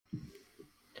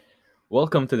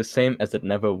Welcome to the Same as It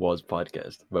Never Was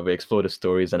podcast, where we explore the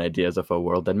stories and ideas of our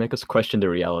world that make us question the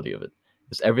reality of it.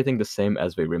 Is everything the same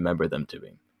as we remember them to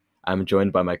be? I'm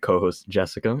joined by my co host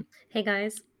Jessica, Hey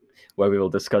guys. where we will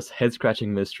discuss head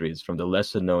scratching mysteries from the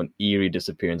lesser known eerie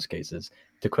disappearance cases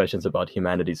to questions about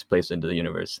humanity's place in the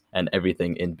universe and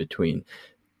everything in between.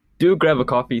 Do grab a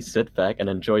coffee, sit back, and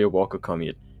enjoy your walk or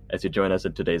commute as you join us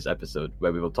in today's episode,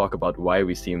 where we will talk about why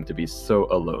we seem to be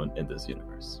so alone in this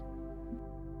universe.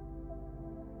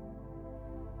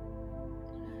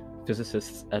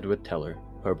 Physicists Edward Teller,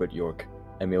 Herbert York,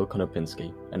 Emil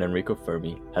Konopinski, and Enrico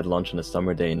Fermi had lunch on a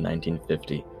summer day in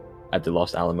 1950 at the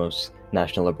Los Alamos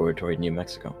National Laboratory in New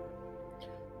Mexico.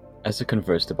 As they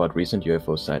conversed about recent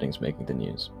UFO sightings making the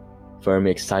news, Fermi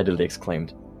excitedly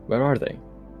exclaimed, "Where are they?"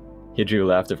 He drew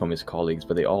laughter from his colleagues,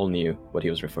 but they all knew what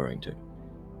he was referring to.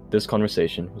 This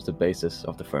conversation was the basis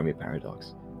of the Fermi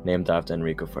paradox, named after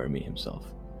Enrico Fermi himself.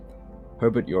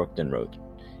 Herbert York then wrote,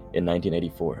 in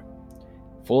 1984,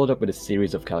 followed up with a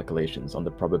series of calculations on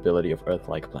the probability of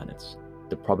Earth-like planets,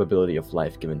 the probability of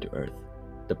life given to Earth,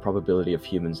 the probability of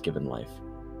humans given life,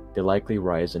 the likely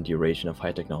rise and duration of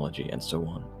high technology, and so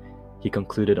on. He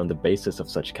concluded on the basis of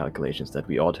such calculations that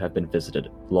we ought to have been visited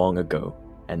long ago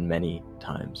and many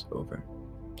times over.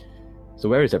 So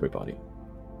where is everybody?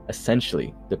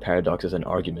 Essentially, the paradox is an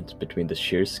argument between the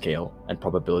sheer scale and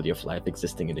probability of life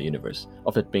existing in the universe,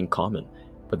 of it being common,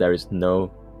 but there is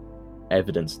no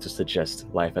evidence to suggest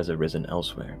life has arisen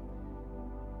elsewhere.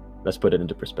 Let's put it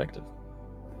into perspective.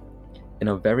 In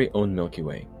our very own Milky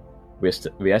Way,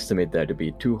 we estimate there to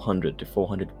be 200 to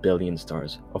 400 billion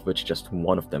stars, of which just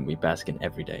one of them we bask in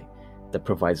every day, that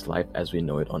provides life as we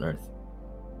know it on Earth.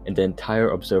 In the entire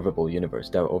observable universe,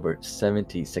 there are over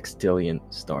 70 sextillion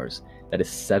stars, that is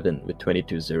 7 with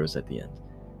 22 zeros at the end.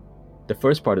 The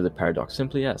first part of the paradox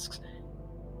simply asks,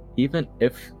 even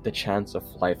if the chance of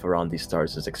life around these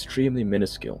stars is extremely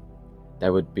minuscule,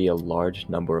 there would be a large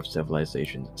number of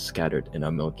civilizations scattered in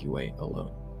our Milky Way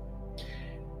alone.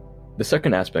 The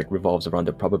second aspect revolves around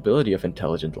the probability of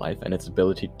intelligent life and its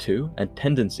ability to and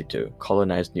tendency to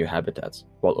colonize new habitats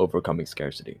while overcoming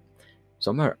scarcity.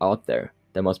 Somewhere out there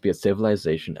must be a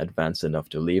civilization advanced enough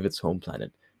to leave its home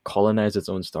planet, colonize its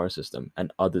own star system,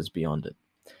 and others beyond it.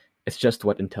 It's just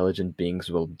what intelligent beings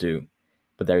will do,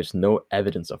 but there is no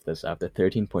evidence of this after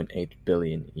 13.8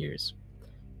 billion years.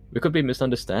 We could be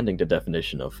misunderstanding the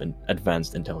definition of an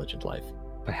advanced intelligent life.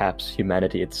 Perhaps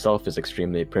humanity itself is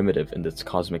extremely primitive in its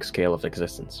cosmic scale of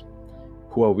existence.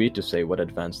 Who are we to say what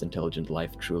advanced intelligent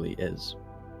life truly is?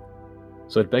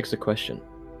 So it begs the question,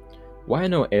 why are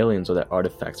no aliens or their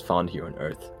artifacts found here on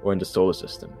Earth or in the solar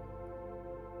system?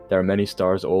 There are many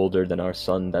stars older than our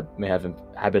sun that may have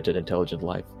inhabited intelligent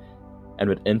life, and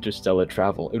with interstellar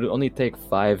travel, it would only take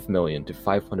 5 million to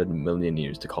 500 million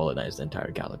years to colonize the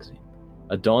entire galaxy.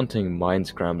 A daunting,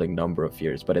 mind-scrambling number of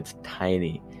years, but it's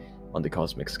tiny on the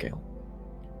cosmic scale.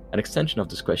 An extension of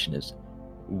this question is,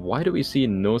 why do we see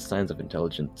no signs of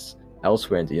intelligence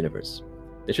elsewhere in the universe?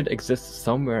 They should exist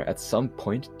somewhere at some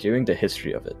point during the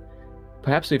history of it.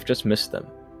 Perhaps we've just missed them,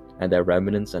 and their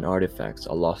remnants and artifacts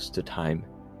are lost to time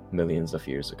millions of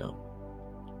years ago.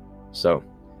 So,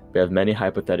 we have many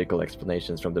hypothetical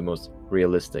explanations from the most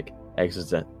realistic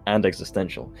and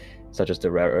existential, such as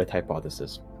the rare Earth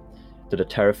hypothesis, to the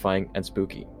terrifying and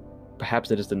spooky.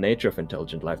 Perhaps it is the nature of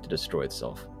intelligent life to destroy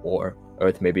itself, or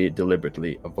Earth may be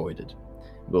deliberately avoided.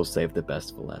 We'll save the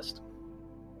best for last.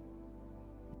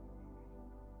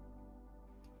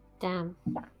 Damn.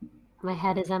 My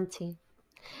head is empty.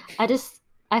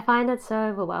 I find it so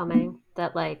overwhelming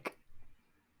that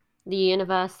the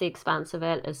universe, the expanse of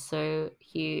it is so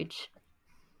huge.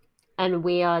 And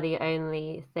we are the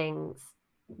only things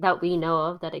that we know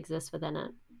of that exist within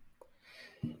it.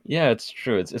 Yeah, it's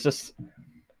true. It's just,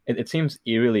 it seems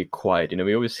eerily quiet.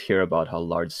 We always hear about how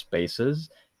large space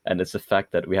is, and it's the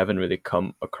fact that we haven't really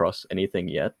come across anything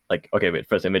yet. Okay, wait,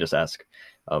 first let me just ask,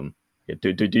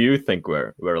 do you think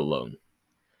we're alone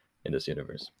in this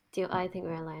universe? Do I think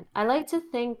we're alone? I like to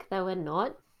think that we're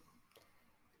not.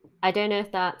 I don't know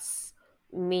if that's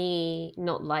me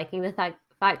not liking the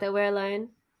fact that we're alone,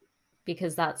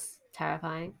 because that's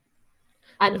terrifying.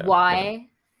 And why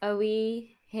are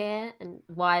we here, and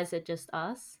why is it just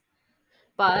us?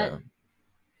 But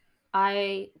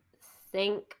I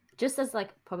think, just as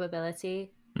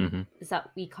probability, is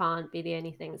that we can't be the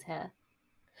only things here.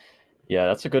 Yeah,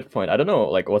 that's a good point. I don't know,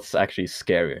 what's actually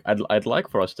scarier. I'd like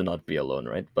for us to not be alone,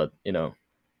 right? But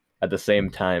at the same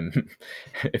time,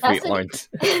 if we aren't,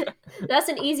 that's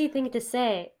an easy thing to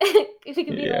say. If we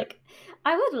could be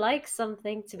I would like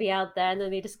something to be out there, and then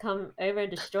they just come over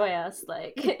and destroy us.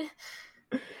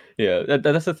 Yeah,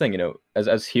 that's the thing,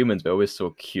 as humans, we're always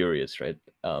so curious, right?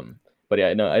 But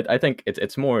yeah, no, I think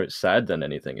it's more sad than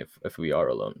anything if we are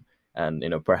alone, and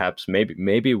perhaps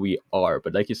maybe we are,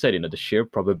 but like you said, the sheer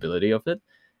probability of it,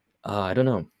 I don't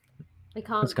know, We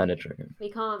it's can't kind of be. tricky. We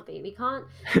can't be. We can't.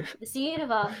 This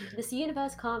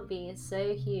universe can't be. It's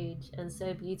so huge and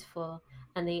so beautiful,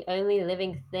 and the only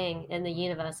living thing in the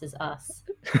universe is us.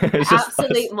 It's just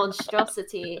Absolute us.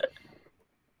 monstrosity.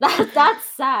 That's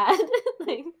sad.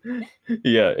 Like,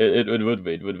 Yeah, it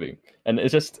would be, and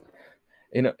it's just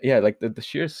yeah, like the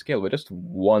sheer scale. We're just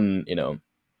one,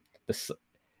 this.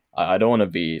 I don't want to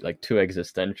be like too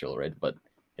existential, right? But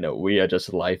we are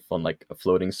just life on like a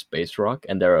floating space rock,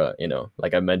 and there are,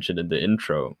 like I mentioned in the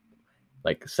intro,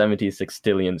 like 70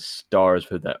 sextillion stars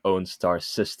with their own star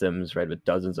systems, right, with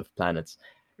dozens of planets,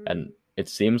 and mm, it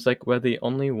seems like we're the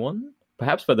only one,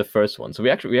 perhaps we're the first one. So we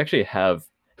actually have,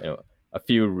 a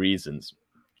few reasons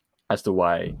as to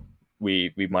why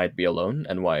we might be alone,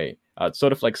 and why,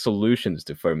 sort of like solutions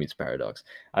to Fermi's paradox.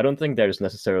 I don't think there's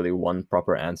necessarily one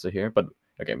proper answer here, but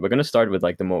okay, we're gonna start with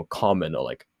like the more common, or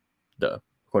like the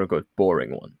quote unquote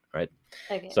boring one, right?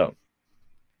 okay. So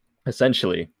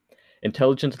essentially,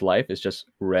 intelligent life is just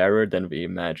rarer than we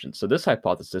imagined. So this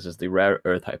hypothesis is the rare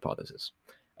Earth hypothesis.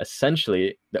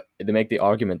 Essentially, they make the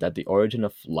argument that the origin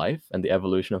of life and the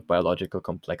evolution of biological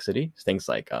complexity, things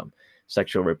like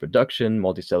sexual reproduction,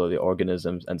 multicellular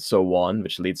organisms, and so on,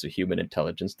 which leads to human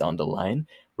intelligence down the line,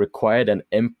 required an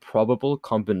improbable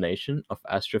combination of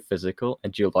astrophysical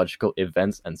and geological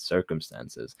events and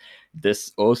circumstances.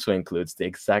 This also includes the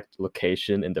exact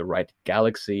location in the right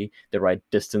galaxy, the right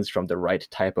distance from the right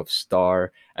type of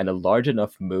star, and a large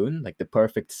enough moon, like the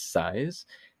perfect size,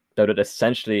 that would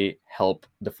essentially help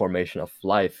the formation of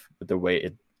life with the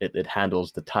way it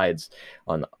handles the tides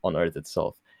on Earth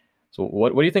itself. So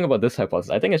what do you think about this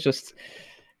hypothesis? I think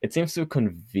it seems too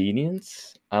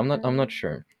convenient. I'm not Um,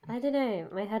 sure. I don't know.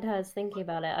 My head hurts thinking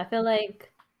about it. I feel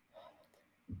like,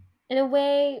 in a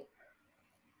way,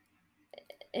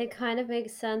 it kind of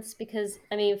makes sense because,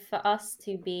 I mean, for us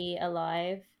to be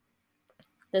alive,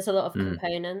 there's a lot of Mm,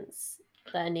 components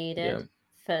that are yeah. needed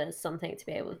for something to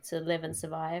be able to live and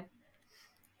survive.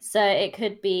 So it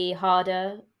could be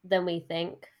harder than we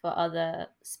think for other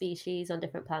species on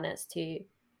different planets to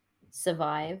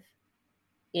survive.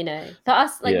 For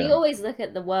us, like, we Yeah. always look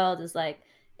at the world as like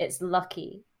it's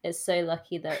lucky. It's so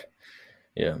lucky that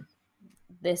Yeah.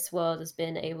 this world has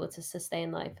been able to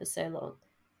sustain life for so long.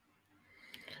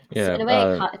 So Yeah. in a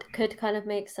way, it could kind of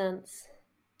make sense.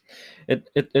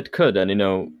 It could,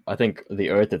 and I think the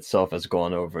Earth itself has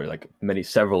gone over like many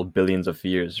several billions of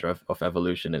years of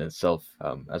evolution in itself,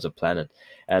 as a planet,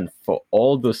 and for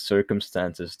all those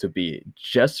circumstances to be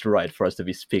just right for us to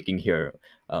be speaking here,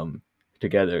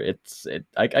 together,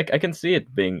 I can see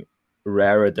it being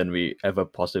rarer than we ever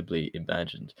possibly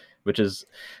imagined, which is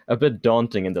a bit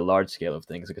daunting in the large scale of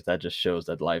things, because that just shows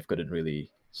that life couldn't really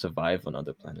survive on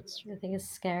other planets. I think it's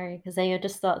scary because then you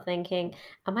just start thinking,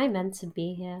 am I meant to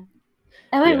be here?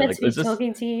 Am I Yeah, meant like to be is this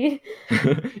talking to you?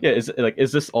 yeah,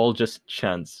 is this all just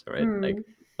chance, right? Hmm.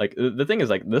 Like the thing is,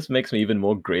 like, this makes me even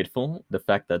more grateful, the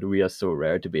fact that we are so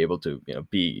rare to be able to,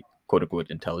 be quote unquote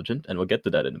intelligent, and we'll get to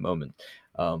that in a moment.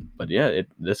 But yeah,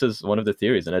 this is one of the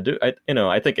theories, and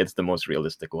I think it's the most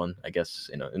realistic one. I guess,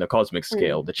 in a cosmic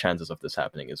scale, Hmm. the chances of this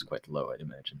happening is quite low, I'd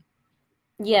imagine.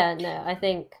 Yeah, no, I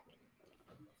think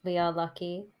we are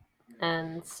lucky.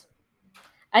 And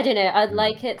I don't know, I'd Mm.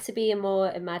 like it to be a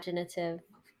more imaginative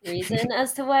reason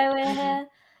as to why we're here,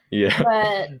 Yeah.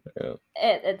 but Yeah.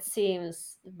 it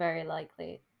seems very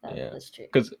likely that Yeah, that's true.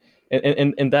 because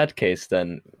in that case,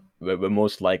 then we're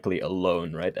most likely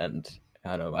alone, right? And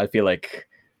I don't know. I feel like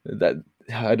that.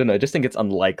 I don't know. I just think it's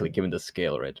unlikely given the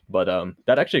scale, right? But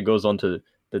that actually goes on to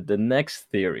the next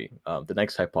theory, the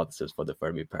next hypothesis for the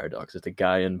Fermi paradox is the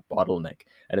Gaian bottleneck,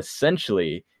 and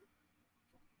essentially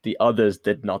the others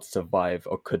did not survive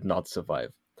or could not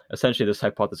survive. Essentially, this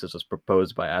hypothesis was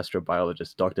proposed by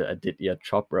astrobiologist Dr. Aditya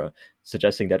Chopra,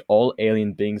 suggesting that all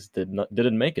alien beings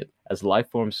didn't make it, as life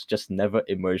forms just never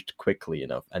emerged quickly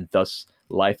enough, and thus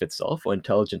life itself, or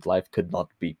intelligent life, could not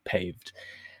be paved.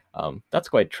 That's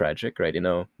quite tragic, right?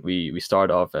 We start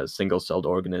off as single-celled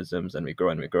organisms, and we grow,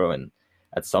 and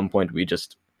at some point we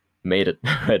just made it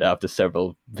right after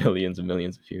several billions and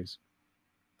millions of years.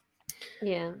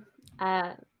 Yeah.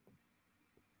 Uh,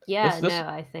 This yeah, this no,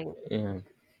 I think. yeah.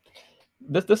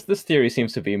 This theory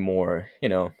seems to be more,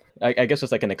 I guess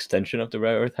it's like an extension of the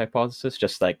rare earth hypothesis,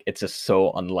 just like it's just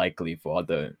so unlikely for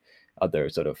other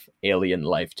sort of alien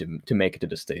life to make it to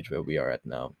the stage where we are at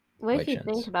now Well, by if you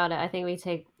think chance. about it, I think we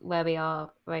take where we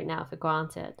are right now for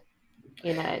granted.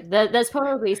 There's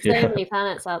probably so Yeah, many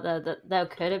planets out there that there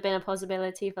could have been a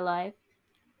possibility for life,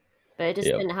 but it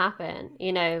just yeah, didn't happen.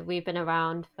 We've been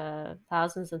around for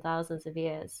thousands and thousands of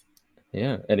years.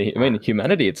 yeah. And I mean, Um,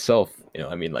 humanity itself,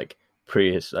 I mean, like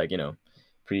like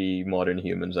pre-modern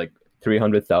humans, like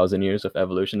 300,000 years of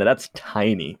evolution, and that's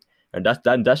tiny. And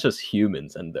that's just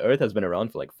humans, and the Earth has been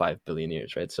around for like 5 billion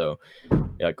years, right? So,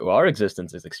 like our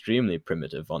existence is extremely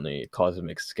primitive on a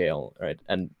cosmic scale, right?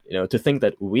 And to think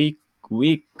that we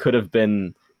could have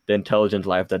been the intelligent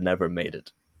life that never made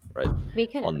it, right? we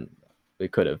could have. On we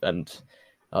could have, and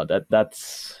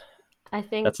that's I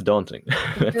think that's daunting.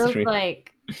 it That's feels really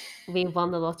like we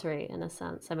won the lottery in a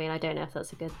sense. I mean, I don't know if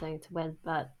that's a good thing to win,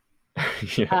 but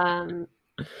yeah, um,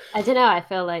 I don't know. I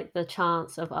feel like the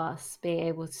chance of us being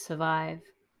able to survive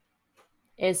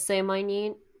is so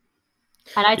minute.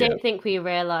 And I yeah, don't think we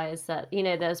realize that,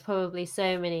 there's probably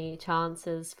so many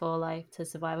chances for life to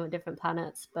survive on different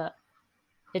planets, but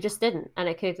it just didn't. And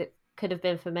it could have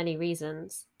been for many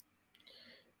reasons.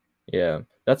 yeah.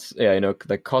 That's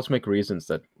the cosmic reasons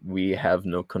that we have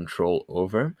no control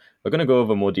over. We're gonna go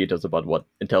over more details about what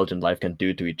intelligent life can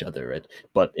do to each other, right?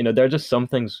 But there are just some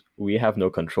things we have no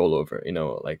control over.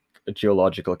 Like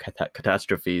geological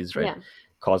catastrophes, right? Yeah.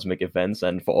 Cosmic events,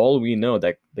 and for all we know,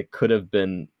 that there could have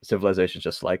been civilizations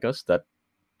just like us that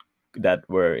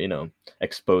were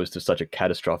exposed to such a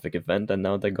catastrophic event, and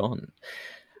now they're gone.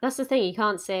 That's the thing. You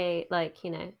can't say, like,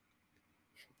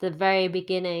 the very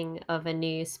beginning of a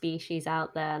new species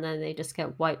out there and then they just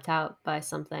get wiped out by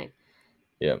something.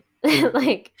 Yeah,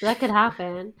 Like, that could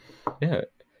happen. yeah.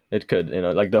 It could,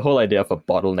 like the whole idea of a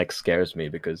bottleneck scares me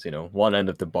because, one end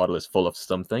of the bottle is full of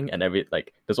something and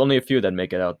there's only a few that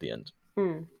make it out the end.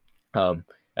 Mm.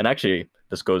 And actually,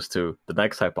 this goes to the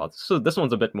next hypothesis. So this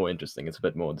one's a bit more interesting. It's a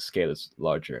bit more, the scale is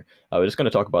larger. We're just going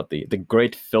to talk about the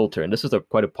great filter, and this is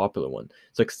quite a popular one.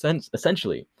 So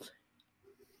essentially,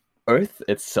 Earth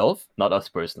itself, not us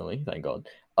personally, thank God,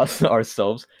 us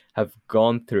ourselves have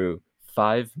gone through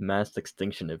 5 mass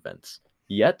extinction events.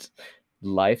 Yet,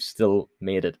 life still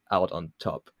made it out on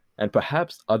top. And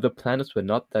perhaps other planets were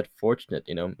not that fortunate.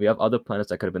 We have other planets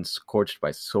that could have been scorched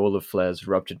by solar flares,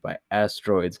 ruptured by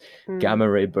asteroids, Mm. gamma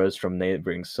ray bursts from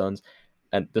neighboring suns.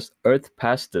 And this Earth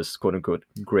passed this quote unquote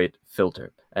great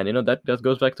filter. And that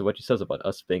goes back to what you says about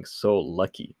us being so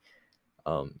lucky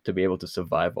to be able to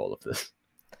survive all of this.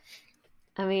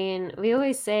 I mean, we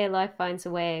always say life finds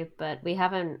a way, but we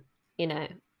haven't,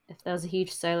 if there was a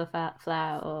huge solar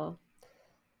flare or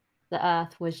the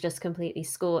earth was just completely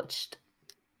scorched,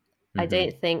 I Hmm.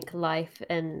 don't think life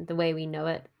in the way we know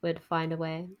it would find a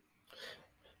way.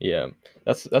 Yeah,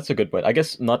 that's a good point. I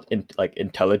guess not in like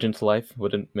intelligent life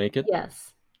wouldn't make it,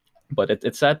 Yes. but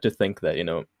it's sad to think that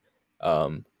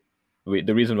um,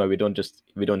 the reason why we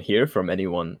don't hear from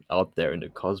anyone out there in the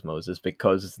cosmos is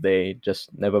because they just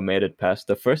never made it past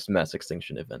the first mass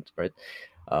extinction event, right?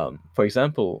 For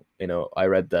example, I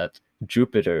read that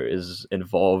Jupiter is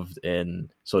involved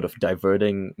in sort of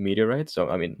diverting meteorites, so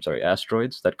I mean, sorry,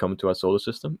 asteroids that come to our solar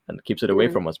system and keeps it away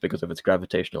Mm. from us because of its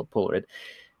gravitational pull, right?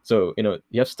 So,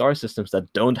 you have star systems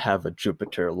that don't have a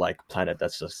Jupiter-like planet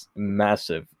that's just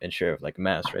massive in share of like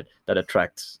mass, right? That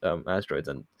attracts asteroids,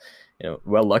 and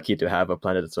we're lucky to have a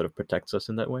planet that sort of protects us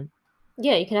in that way.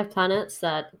 Yeah, you can have planets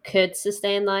that could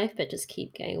sustain life, but just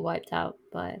keep getting wiped out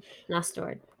by an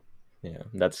asteroid. Yeah,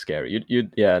 that's scary.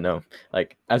 Yeah, no,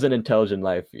 like as an intelligent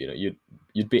life,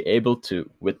 you'd be able to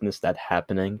witness that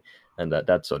happening, and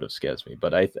that sort of scares me.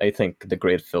 But I think the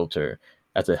Great Filter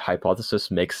as a hypothesis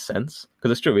makes sense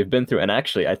because it's true. We've been through, and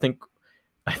actually, I think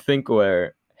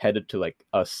we're headed to like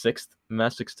a sixth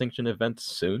mass extinction event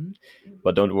soon.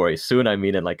 But don't worry, soon I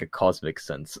mean in like a cosmic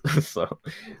sense. So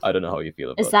I don't know how you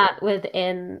feel Is about that. that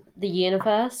within the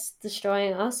universe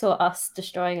destroying us or us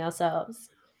destroying ourselves?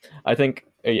 I think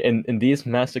in these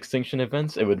mass extinction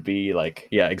events, it would be like,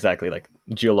 yeah, exactly, like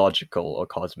geological or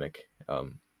cosmic.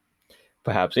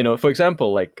 Perhaps for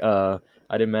example, like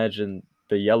I'd imagine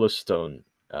the Yellowstone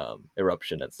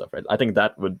eruption and stuff, right? I think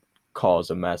that would cause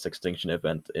a mass extinction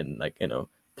event in like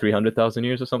 300,000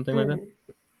 years or something like that. Mm.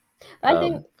 I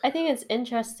think Um, I think it's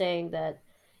interesting that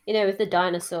with the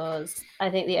dinosaurs, I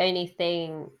think the only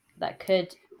thing that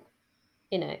could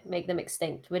make them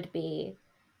extinct would be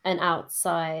an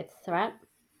outside threat.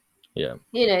 yeah,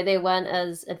 They weren't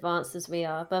as advanced as we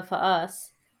are, but for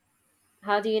us,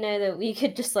 how do you know that we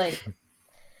could just like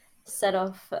set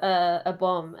off a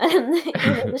bomb and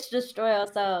just destroy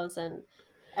ourselves and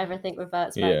everything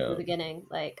reverts back to the yeah, beginning?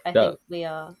 Like, I that. think we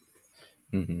are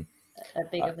Hmm. a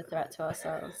big of a threat to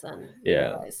ourselves than we Yeah,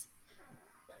 realize.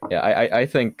 yeah. I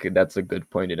think that's a good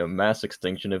point. Mass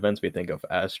extinction events. We think of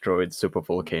asteroids,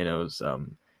 supervolcanoes,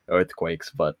 earthquakes.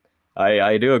 But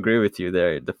I do agree with you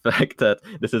there. The fact that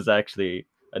this is actually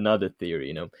another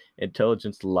theory,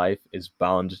 intelligent life is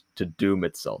bound to doom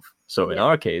itself. So in Yeah.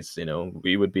 our case,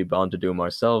 we would be bound to doom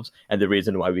ourselves. And the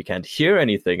reason why we can't hear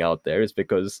anything out there is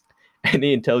because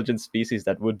any intelligent species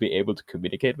that would be able to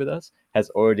communicate with us has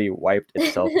already wiped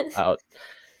itself out.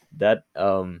 That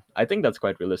I think that's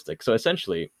quite realistic. So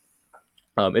essentially,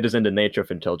 it is in the nature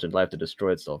of intelligent life to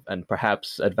destroy itself, and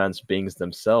perhaps advanced beings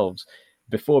themselves,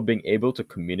 before being able to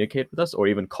communicate with us or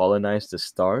even colonize the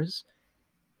stars,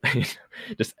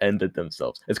 just ended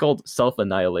themselves. It's called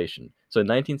self-annihilation. So in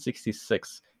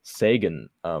 1966, Sagan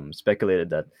speculated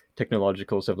that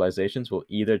technological civilizations will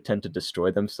either tend to destroy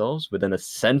themselves within a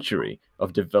century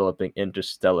of developing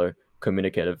interstellar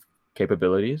communicative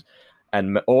capabilities,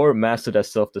 or master their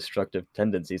self-destructive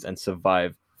tendencies and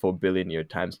survive for billion-year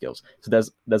timescales.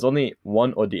 So there's only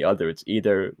one or the other. It's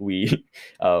either we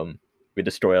we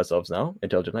destroy ourselves now,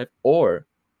 intelligent life, or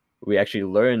we actually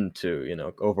learn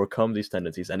to overcome these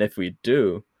tendencies, and if we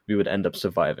do, we would end up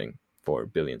surviving for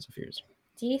billions of years.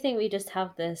 Do you think we just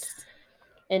have this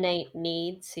innate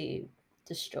need to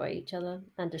destroy each other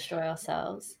and destroy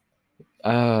ourselves?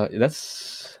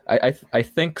 That's I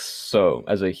think so,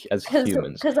 as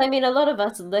humans. Because I mean, a lot of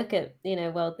us look at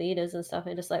world leaders and stuff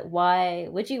and just like, why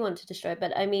would you want to destroy?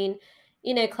 But I mean,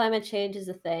 climate change is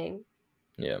a thing.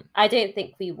 Yeah, I don't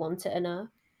think we want it enough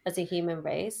as a human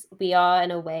race. We are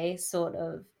in a way sort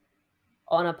of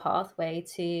on a pathway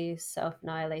to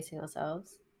self-annihilating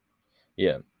ourselves.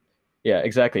 yeah, yeah,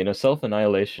 exactly.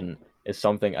 Self-annihilation is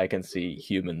something I can see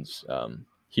humans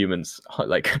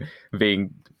like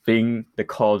being the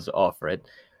cause of, right?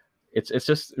 It's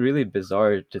just really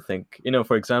bizarre to think,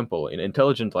 for example, in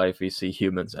intelligent life, we see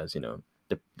humans as,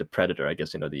 the predator, I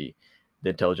guess, the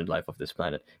intelligent life of this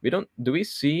planet. Do we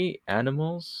see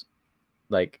animals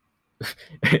like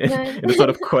No. in a sort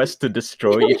of quest to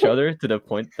destroy each other to the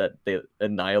point that they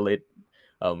annihilate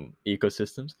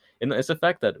ecosystems? And it's the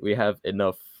fact that we have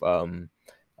enough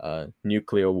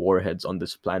nuclear warheads on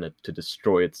this planet to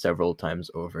destroy it several times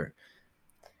over.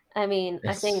 I mean,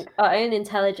 I It's think our own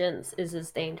intelligence is as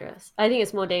dangerous. I think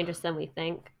it's more dangerous than we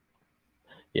think.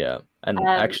 Yeah, and Um,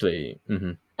 actually,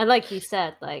 and like you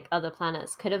said, like other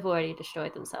planets could have already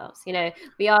destroyed themselves.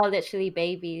 We are literally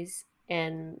babies,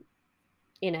 and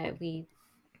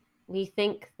we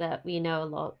think that we know a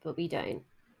lot, but we don't.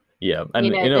 yeah, You and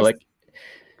know, this like,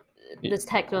 this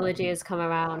technology has come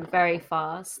around very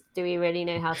fast. Do we really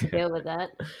know how to deal with it?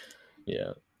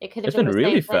 yeah, It could have it's been been the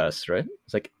really same thing. fast, right?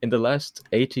 It's like in the last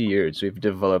 80 years, we've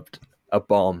developed a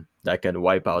bomb that can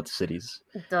wipe out cities.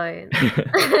 Don't.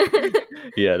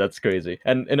 Yeah, that's crazy.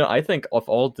 And I think of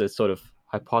all the sort of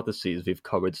hypotheses we've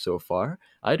covered so far,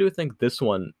 I do think this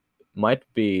one might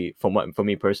be, for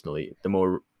me personally, the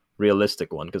more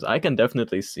realistic one, because I can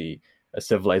definitely see a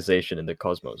civilization in the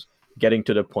cosmos getting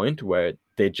to the point where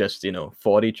they just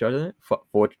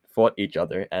fought each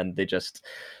other, and they just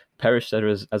perished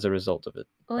as a result of it.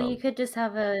 Or you Um, could just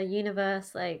have a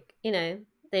universe like,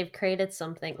 they've created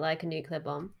something like a nuclear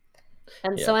bomb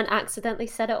and yeah. someone accidentally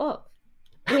set it off.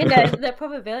 The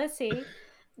probability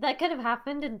that could have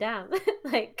happened and damn,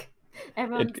 like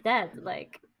everyone's it dead.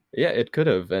 Like, Yeah, it could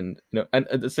have, and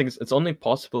the thing is, it's only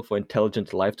possible for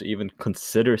intelligent life to even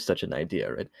consider such an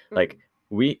idea, right? Like,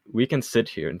 mm, we can sit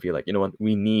here and be like, you know what,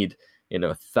 we need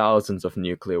thousands of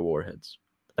nuclear warheads,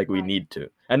 like we right. need to,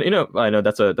 and I know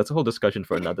that's a whole discussion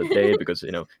for another day, because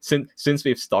since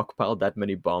we've stockpiled that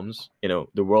many bombs,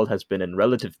 the world has been in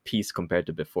relative peace compared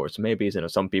to before. So maybe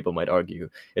some people might argue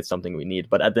it's something we need,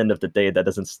 but at the end of the day, that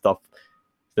doesn't stop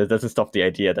the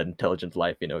idea that intelligent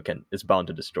life, is bound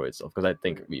to destroy itself. Because I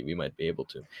think Mm. we might be able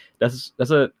to. That's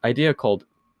an idea called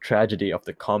tragedy of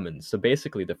the commons. So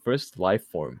basically, the first life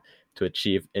form to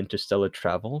achieve interstellar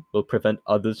travel will prevent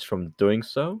others from doing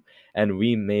so, and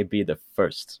we may be the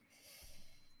first.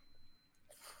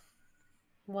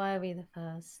 Why are we the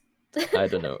first? I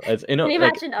don't know. As Can you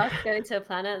like, imagine us going to a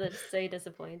planet that's so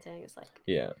disappointing? It's like,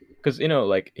 yeah, because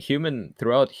like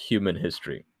throughout human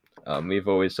history, we've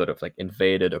always sort of like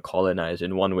invaded or colonized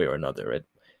in one way or another, right?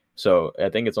 So I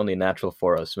think it's only natural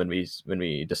for us when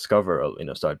we discover,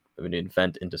 or start when we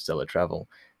invent interstellar travel,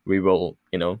 we will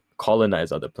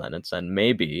colonize other planets, and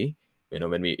maybe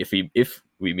when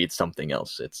we meet something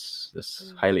else, it's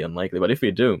mm. highly unlikely, but if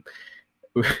we do,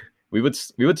 we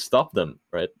would stop them,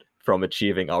 right, from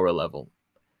achieving our level.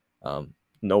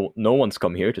 No one's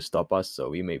come here to stop us, so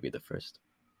we may be the first.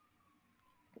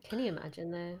 Can you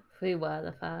imagine though if we were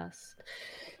the first?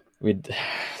 We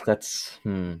that's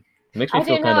makes me I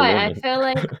feel don't know. kind of I lonely. feel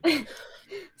like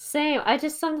same. I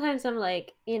just sometimes I'm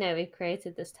like, we've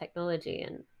created this technology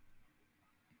and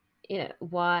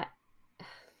why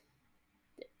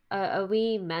are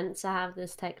we meant to have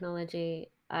this technology?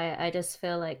 I just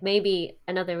feel like maybe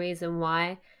another reason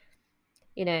why,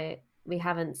 you know, we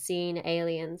haven't seen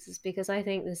aliens is because I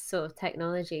think this sort of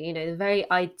technology, the very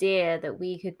idea that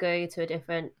we could go to a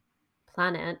different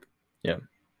planet Yeah.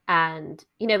 and,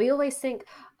 we always think,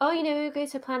 oh, we'll go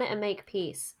to a planet and make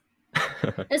peace.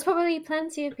 There's probably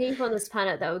plenty of people on this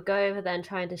planet that would go over there and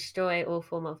try and destroy all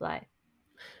form of life.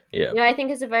 Yeah. I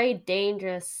think it's a very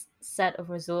dangerous set of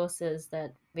resources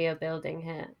that we are building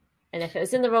here. And if it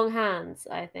was in the wrong hands,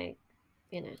 I think,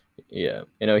 Yeah,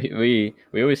 we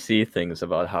always see things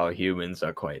about how humans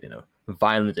are quite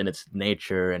violent in its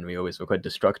nature, and we always were quite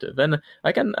destructive. And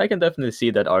I can definitely see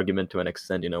that argument to an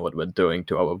extent. What we're doing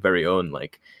to our very own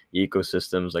like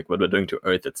ecosystems, like what we're doing to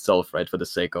Earth itself, right, for the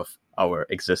sake of our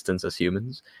existence as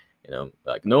humans.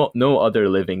 Like no other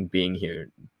living being here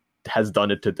has done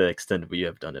it to the extent we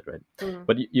have done it, right?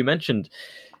 But you mentioned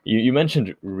you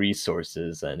mentioned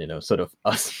resources and sort of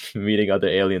us meeting other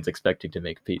aliens expecting to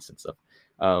make peace and stuff.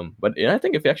 But I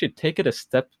think if you actually take it a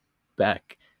step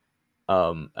back,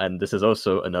 and this is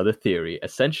also another theory,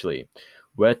 essentially,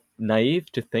 we're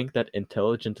naive to think that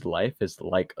intelligent life is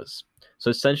like us. So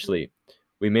essentially,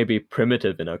 we may be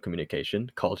primitive in our communication,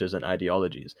 cultures, and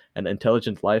ideologies, and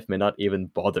intelligent life may not even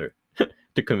bother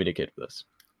to communicate with us.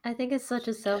 I think it's such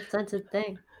a self-centered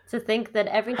thing to think that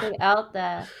everything out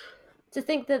there, to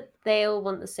think that they all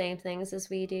want the same things as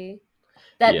we do,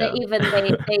 that Yeah.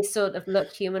 they sort of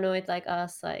look humanoid like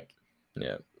us. Like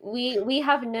Yeah. we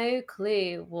have no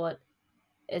clue what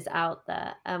is out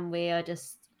there, and we are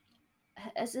just,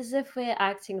 it's as if we're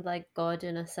acting like God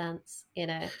in a sense.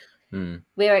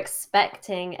 We're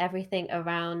expecting everything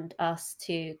around us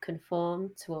to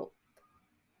conform to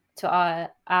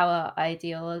our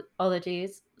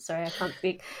ideologies. Sorry, I can't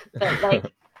speak, but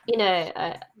like,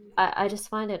 I just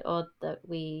find it odd that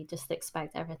we just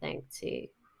expect everything to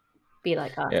be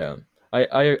like us. Yeah,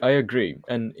 I agree,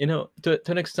 and to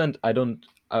an extent, I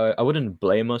wouldn't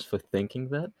blame us for thinking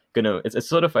that. It's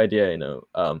sort of idea,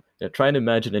 trying to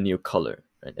imagine a new color,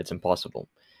 right? It's impossible,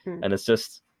 and it's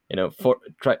just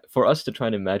for us to try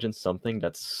and imagine something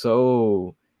that's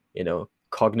so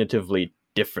cognitively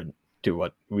different to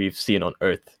what we've seen on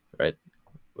Earth, right?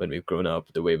 When we've grown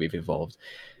up, the way we've evolved,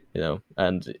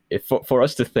 and if for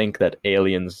us to think that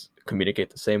aliens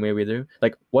communicate the same way we do,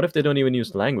 like what if they don't even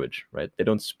use language, right? They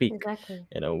don't speak. Exactly.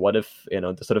 What if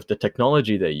the sort of the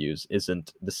technology they use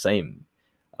isn't the same?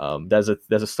 There's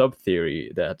a sub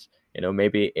theory that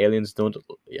maybe aliens don't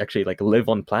actually like live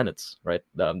on planets, right?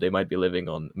 They might be living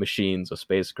on machines or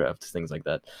spacecraft, things like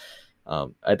that.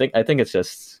 I think it's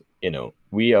just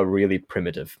we are really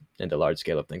primitive in the large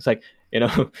scale of things. Like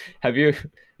have you?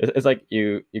 It's like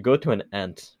you go to an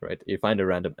ant, right? You find a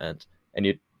random ant, and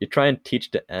you try and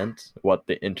teach the ant what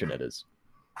the internet is.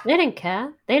 They don't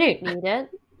care. They don't need it.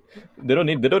 They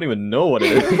don't even know what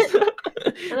it is.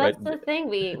 That's Right? the thing.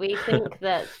 We think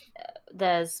that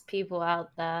there's people out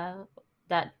there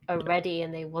that are ready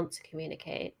and they want to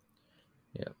communicate.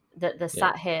 Yeah. That they're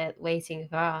Yeah. sat here waiting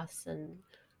for us, and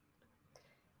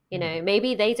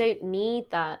maybe they don't need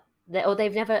that, or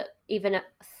they've never even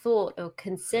thought or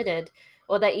considered,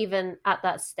 or they're even at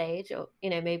that stage, or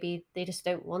maybe they just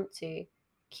don't want to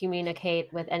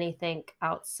communicate with anything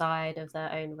outside of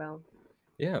their own realm.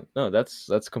 Yeah, no,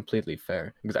 that's completely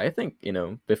fair. Because I think,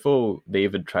 before they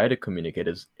even try to communicate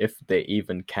is if they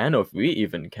even can or if we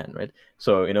even can, right?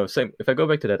 So, same if I go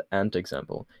back to that ant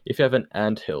example, if you have an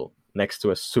ant hill next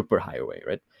to a superhighway,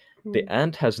 right? The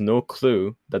ant has no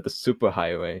clue that the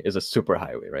superhighway is a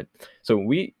superhighway, right? So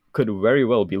we could very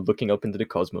well be looking up into the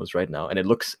cosmos right now and it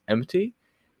looks empty,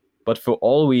 but for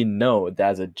all we know,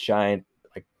 there's a giant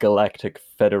like galactic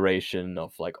federation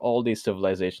of like all these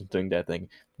civilizations doing their thing,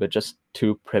 but just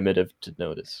too primitive to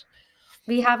notice.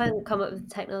 We haven't come up with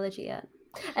the technology yet,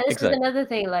 and this is Exactly. another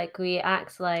thing. Like, we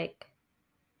act like,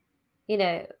 you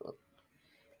know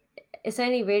it's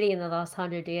only really in the last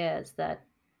 100 years that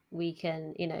we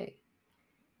can,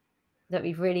 that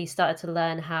we've really started to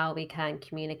learn how we can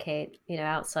communicate,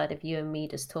 outside of you and me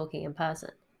just talking in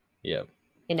person. Yeah.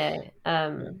 You know,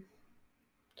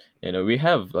 Yeah. We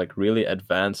have like really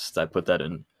advanced, I put that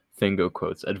in finger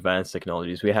quotes, advanced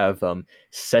technologies. We have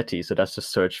SETI, so that's the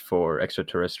search for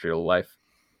extraterrestrial life.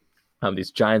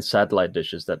 These giant satellite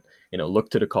dishes that look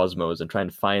to the cosmos and try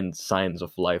and find signs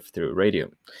of life through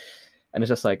radio. And it's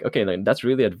just like, okay, like, that's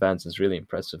really advanced. It's really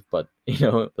impressive. But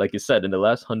like you said, in the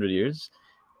last 100 years,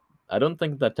 I don't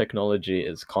think that technology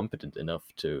is competent enough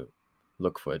to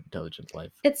look for intelligent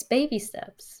life. it's baby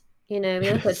steps. You know,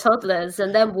 we look at toddlers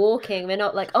and them walking. We're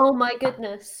not like, oh my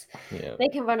goodness, Yeah. they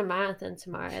can run a marathon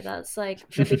tomorrow. That's like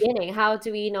the beginning. How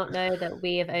do we not know that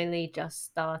we have only just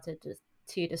started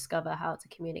to discover how to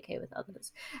communicate with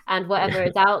others? And whatever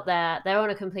is out there, they're on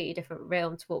a completely different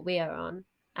realm to what we are on.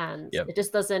 And Yeah. it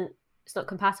just doesn't, it's not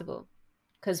compatible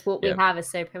because what we Yeah. have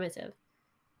is so primitive.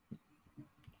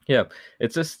 Yeah,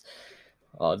 it's just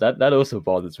that also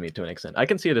bothers me to an extent. I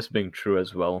can see this being true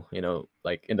as well. You know,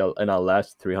 like in our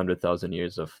last 300,000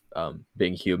 years of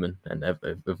being human and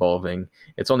evolving,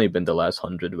 it's only been the last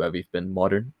 100 where we've been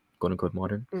modern, quote unquote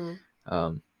modern.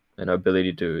 And our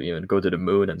ability to even go to the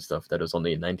moon and stuff, that was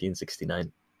only in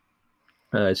 1969.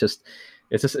 It's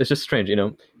just strange. You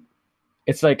know,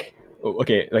 it's like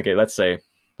okay, let's say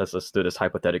let's do this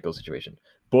hypothetical situation.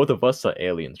 Both of us are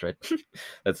aliens, right?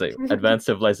 Let's say advanced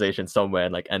civilization somewhere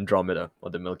in like Andromeda or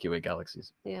the Milky Way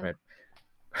galaxies, Yeah. right?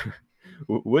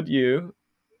 Would you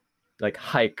like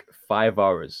hike 5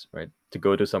 hours, right, to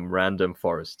go to some random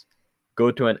forest, go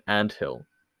to an ant hill,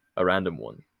 a random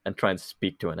one, and try and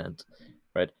speak to an ant,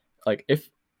 right? Like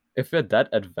if we're that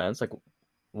advanced, like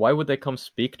why would they come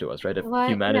speak to us, right? If Why?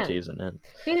 humanity Yeah. is an ant.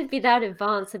 If we'd be that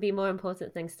advanced, there'd be more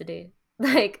important things to do.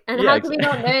 Like, and Yeah, how do we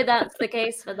not know that's the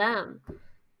case for them?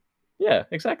 yeah,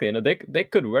 exactly. You know, they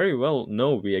could very well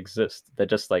know we exist. They're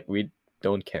just like we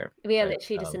don't care. We are Right?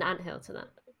 literally just an anthill to that.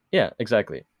 Yeah,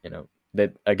 exactly. You know,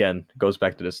 that again goes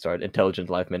back to the start. Intelligent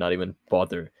life may not even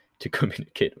bother to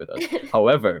communicate with us.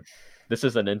 However, this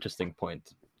is an interesting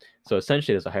point. So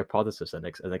essentially, there's a hypothesis and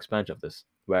an expansion of this,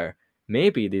 where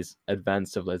maybe these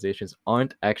advanced civilizations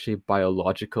aren't actually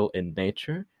biological in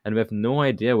nature, and we have no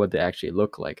idea what they actually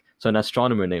look like. So an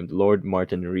astronomer named Lord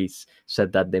Martin Rees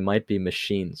said that they might be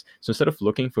machines. So instead of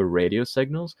looking for radio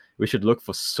signals, we should look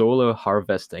for solar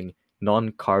harvesting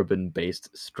non-carbon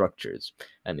based structures.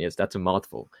 And yes, that's a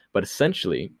mouthful, but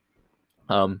essentially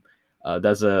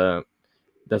there's a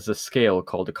scale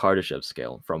called the Kardashev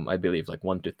scale from, I believe, like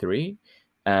 1 to 3,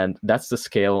 and that's the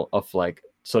scale of like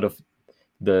sort of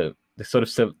the sort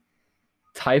of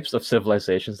types of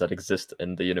civilizations that exist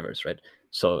in the universe, right?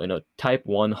 So, you know, type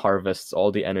 1 harvests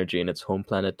all the energy in its home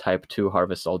planet, type 2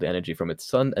 harvests all the energy from its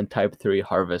sun, and type 3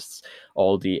 harvests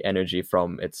all the energy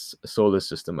from its solar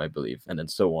system, I believe, and then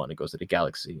so on. It goes to the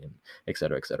galaxy and et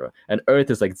cetera, et cetera. And Earth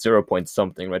is like 0 point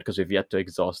something, right? Because we've yet to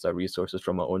exhaust our resources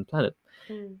from our own planet.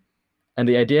 And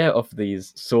the idea of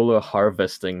these solar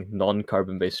harvesting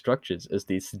non-carbon based structures is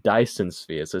these Dyson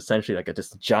spheres, so essentially like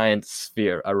this giant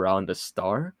sphere around a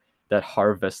star that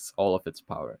harvests all of its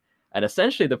power. And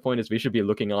essentially the point is we should be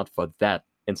looking out for that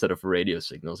instead of radio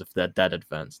signals if they're that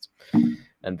advanced.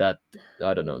 And that,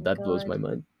 I don't know, that blows my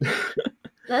mind.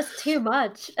 That's too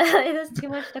much. That's too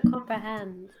much to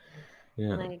comprehend.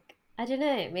 Yeah. Like, I don't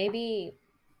know, maybe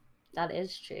that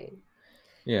is true.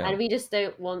 Yeah. And we just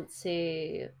don't want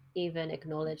to even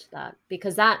acknowledge that,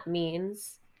 because that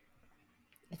means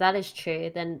if that is true,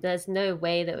 then there's no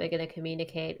way that we're going to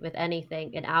communicate with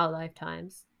anything in our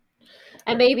lifetimes.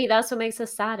 And maybe that's what makes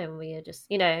us sad, and we are just,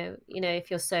 you know, if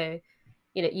you're so,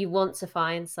 you know, you want to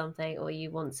find something or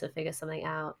you want to figure something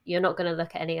out, you're not going to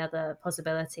look at any other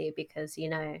possibility, because, you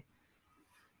know,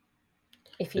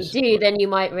 if you do, then you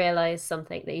might realize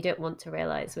something that you don't want to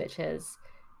realize, which is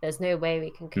there's no way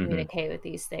we can communicate with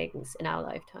these things in our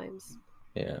lifetimes.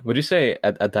 Yeah. Would you say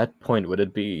at that point, would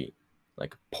it be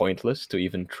like pointless to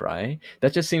even try?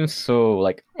 That just seems so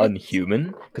like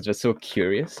unhuman because we're so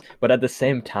curious. But at the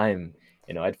same time,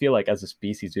 you know, I'd feel like as a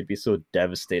species, we'd be so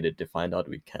devastated to find out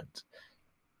we can't.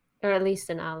 Or at least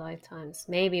in our lifetimes,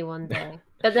 maybe one day.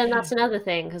 But then that's another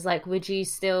thing, because like, would you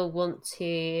still want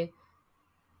to,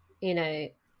 you know,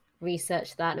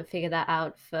 research that and figure that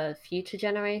out for future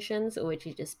generations, or would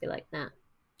you just be like, nah?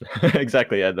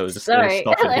 Exactly. Yeah, that was just sorry.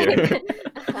 stop it here.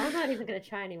 I'm not even gonna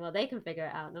try anymore. They can figure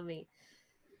it out, not me.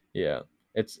 Yeah,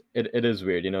 it is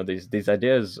weird, you know, these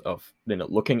ideas of, you know,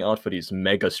 looking out for these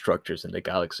mega structures in the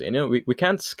galaxy. You know, we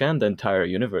can't scan the entire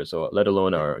universe, or let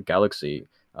alone our galaxy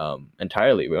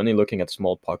entirely. We're only looking at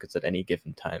small pockets at any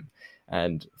given time.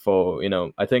 And for, you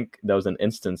know, I think there was an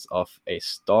instance of a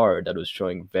star that was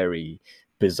showing very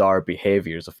bizarre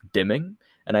behaviors of dimming.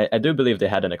 And I do believe they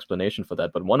had an explanation for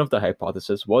that. But one of the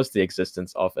hypotheses was the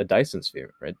existence of a Dyson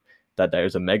sphere, right? That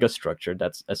there's a mega structure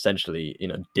that's essentially, you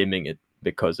know, dimming it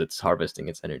because it's harvesting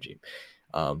its energy.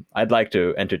 I'd like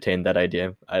to entertain that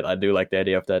idea. I do like the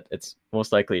idea of that. It's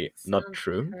most likely not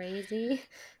true. Crazy.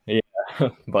 Yeah,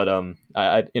 but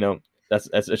I you know, that's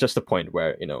it's just a point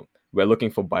where, you know, we're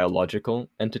looking for biological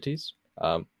entities.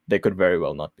 They could very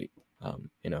well not be.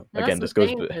 You know, Now, again, that's this goes.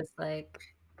 the thing, 'cause, like,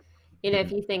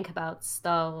 if you think about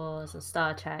Star Wars or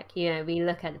Star Trek, we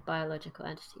look at biological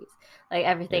entities, like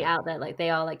everything Yeah. out there, like they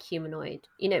are like humanoid.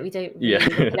 We don't Yeah.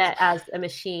 really look at it as a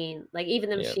machine. Like even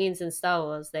the Yeah. machines in Star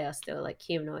Wars, they are still like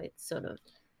humanoid sort of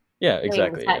Yeah, things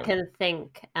exactly. that can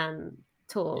think and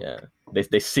talk. Yeah.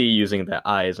 They see using their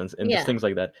eyes and just Yeah, things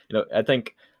like that. I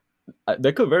think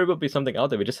there could very well be something out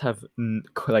there. We just have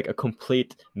like a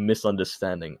complete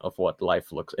misunderstanding of what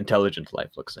intelligent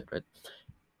life looks like, right?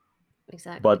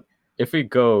 exactly. But if we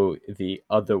go the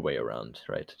other way around,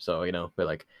 right? So, we're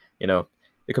like,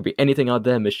 it could be anything out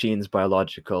there, machines,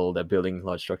 biological, they're building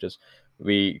large structures.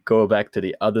 We go back to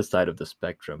the other side of the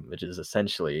spectrum, which is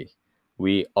essentially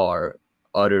we are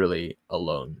utterly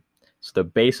alone. So the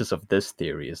basis of this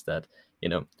theory is that,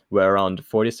 we're around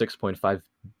 46.5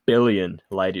 billion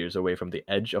light years away from the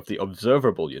edge of the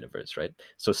observable universe, right?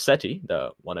 So SETI,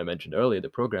 the one I mentioned earlier, the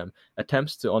program,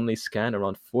 attempts to only scan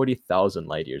around 40,000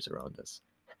 light years around us.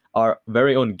 Our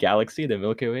very own galaxy, the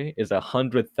Milky Way, is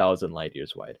 100,000 light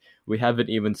years wide. We haven't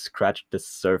even scratched the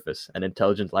surface, and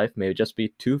intelligent life may just be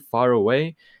too far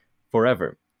away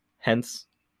forever. Hence,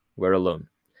 we're alone.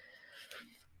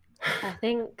 I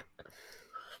think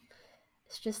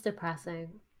it's just depressing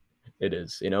It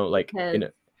is, like,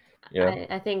 because yeah,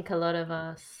 I think a lot of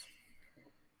us,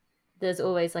 there's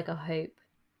always like a hope,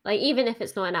 like even if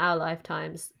it's not in our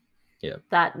lifetimes, yeah,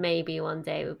 that maybe one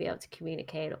day we'll be able to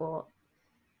communicate or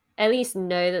at least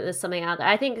know that there's something out there.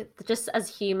 I think just as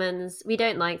humans, we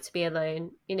don't like to be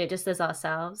alone, just as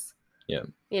ourselves. yeah,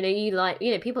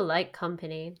 People like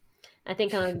company. I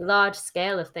think on a large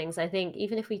scale of things, I think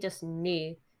even if we just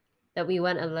knew that we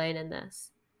weren't alone in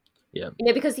this, yeah,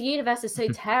 because the universe is so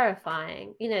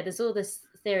terrifying, there's all this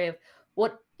theory of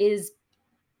what is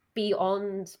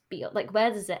beyond, like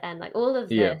where does it end, like all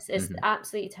of yeah, this is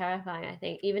absolutely terrifying. I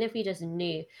think even if we just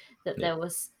knew that yeah, there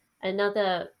was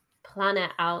another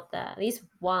planet out there, at least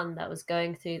one that was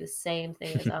going through the same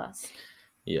thing as us,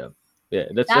 yeah, yeah.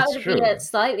 That's that that's would be true.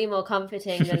 slightly more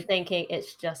comforting than thinking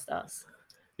it's just us.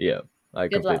 Yeah, I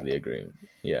Good luck. completely agree.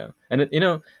 Yeah, and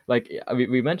like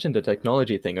we mentioned the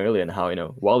technology thing earlier, and how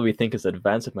while we think it's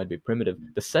advanced, it might be primitive.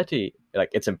 The SETI, like,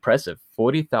 it's impressive,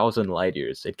 40,000 light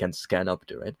years it can scan up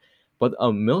to, right? But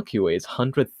our Milky Way is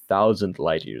 100,000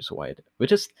 light years wide,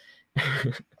 which is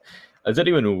is that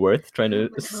even worth trying Oh to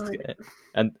my god.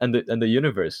 and the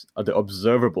universe, the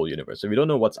observable universe? So we don't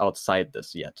know what's outside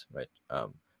this yet, right?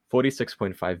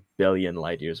 46.5 billion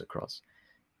light years across.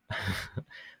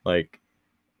 Like,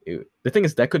 the thing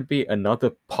is, that could be another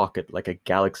pocket, like a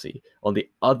galaxy on the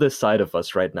other side of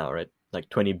us right now, right? Like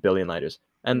 20 billion light years,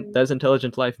 and Mm. there's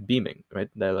intelligent life beaming, right?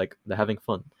 They're having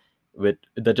fun.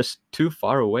 They're just too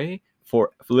far away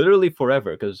for literally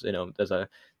forever, because there's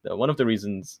one of the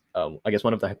reasons, I guess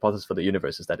one of the hypotheses for the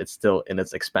universe is that it's still in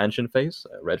its expansion phase,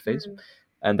 red phase, Mm.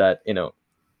 and that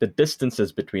the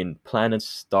distances between planets,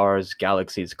 stars,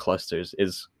 galaxies, clusters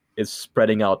is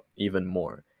spreading out even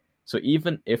more. So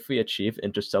even if we achieve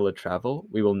interstellar travel,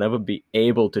 we will never be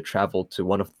able to travel to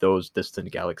one of those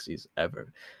distant galaxies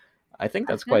ever. I think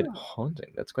I that's quite feel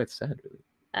haunting. That's quite sad, really.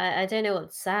 I don't know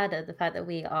what's sadder, the fact that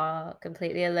we are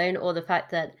completely alone or the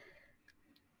fact that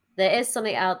there is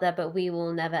something out there but we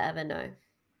will never ever know.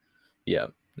 Yeah,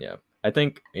 yeah. I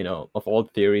think of all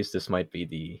theories, this might be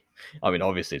the. I mean,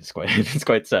 obviously, it's quite it's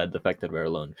quite sad, the fact that we're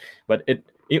alone. But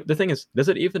the thing is, does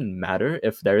it even matter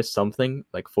if there is something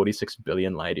like 46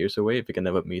 billion light years away if we can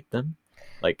never meet them?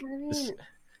 Like I this. mean,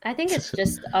 I think it's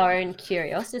just our own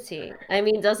curiosity. I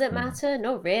mean, does it Hmm. matter?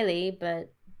 Not really,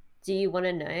 but do you want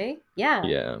to know? Yeah.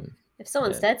 Yeah, If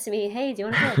someone yeah. said to me, "Hey, do you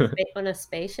want to go on a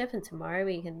spaceship and tomorrow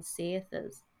we can see if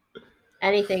there's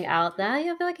anything out there?"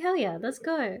 You'll be like, "Hell yeah, let's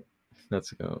go."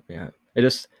 Let's go. Yeah.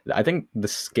 I think the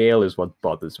scale is what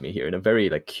bothers me here in a very,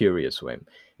 like, curious way.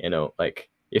 Like,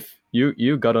 if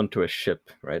you got onto a ship,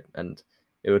 right, and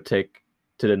it would take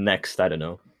to the next, I don't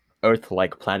know,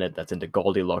 Earth-like planet that's in the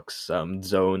Goldilocks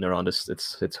zone around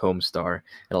its home star,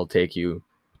 and it'll take you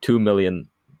 2 million.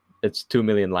 It's 2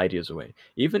 million light years away.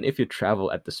 Even if you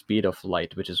travel at the speed of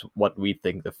light, which is what we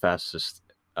think the fastest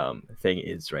thing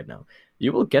is right now,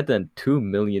 you will get there in 2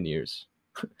 million years.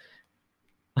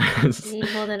 You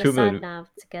need more than a 2 million. sat nav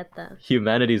to get there.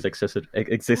 Humanity's existed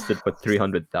for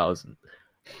 300,000.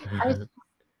 I,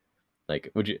 Like,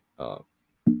 would you? oh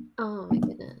my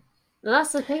goodness.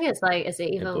 That's the thing, is like, is it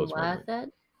It even blows my worth mind.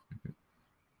 it?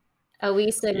 Are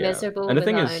we so Yeah, miserable and the with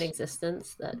thing our own is,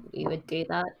 existence that we would do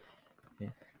that?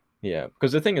 yeah,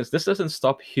 because the thing is, this doesn't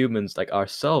stop humans, like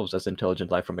ourselves as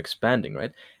intelligent life, from expanding,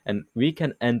 right? And we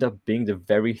can end up being the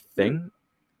very Hmm. thing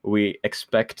we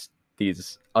expect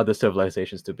these other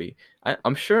civilizations to be.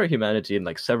 I'm sure humanity in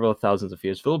like several thousands of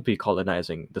years will be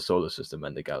colonizing the solar system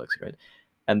and the galaxy, right?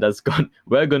 And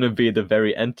we're going to be the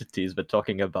very entities we're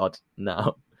talking about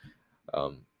now.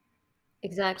 Um,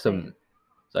 Exactly. so,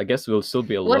 so I guess we'll still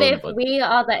be What alone, if but we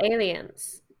are the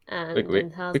aliens, we, and we, in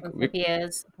we, thousands we, of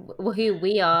years, who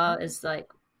we are is like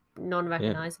yeah,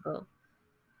 non-recognizable?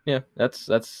 yeah, that's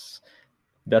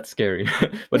scary,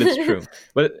 but it's true.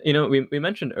 But we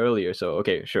mentioned earlier, so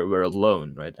okay, sure, we're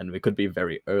alone, right? And we could be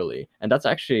very early, and that's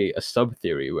actually a sub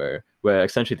theory where we're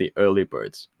essentially the early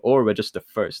birds, or we're just the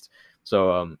first.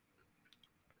 So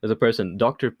there's a person,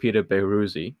 Dr. Peter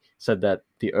Beiruzzi, said that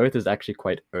the Earth is actually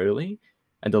quite early,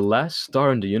 and the last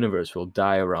star in the universe will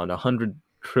die around 100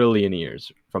 trillion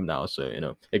years from now. So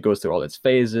it goes through all its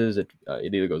phases. It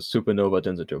either goes supernova,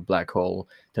 turns into a black hole,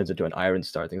 turns into an iron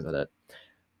star, things like that.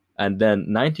 And then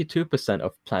 92%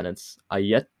 of planets are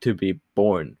yet to be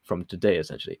born from today,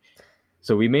 essentially.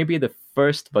 So we may be the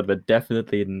first, but we're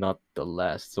definitely not the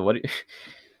last. So what do you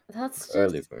That's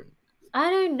early just, bird? I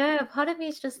don't know. Part of me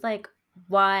is just like,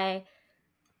 why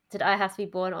did I have to be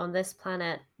born on this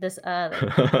planet this early?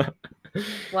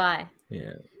 Why?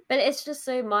 Yeah. But it's just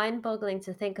so mind-boggling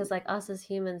to think, because like us as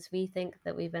humans, we think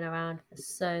that we've been around for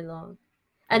so long,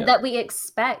 and Yeah. that we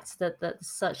expect that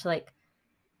such like,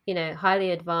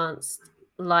 highly advanced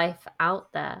life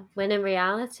out there, when in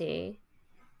reality,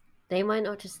 they might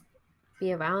not just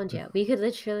be around yet. We could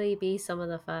literally be some of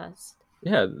the first.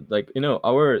 Yeah, like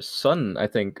our sun, I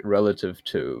think, relative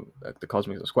to like, the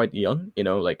cosmos is quite young.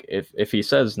 Like if he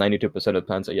says 92% of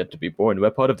planets are yet to be born, we're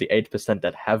part of the 8%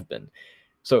 that have been.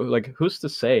 So like, who's to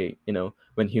say,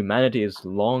 when humanity is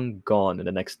long gone in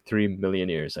the next 3 million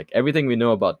years, like everything we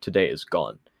know about today is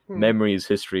gone. Hmm. Memories,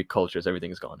 history, cultures,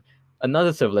 everything is gone.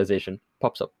 Another civilization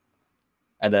pops up.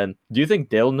 And then, do you think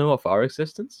they'll know of our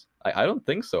existence? I don't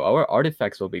think so. Our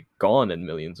artifacts will be gone in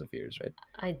millions of years, right?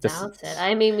 I This, doubt it.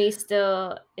 I mean, we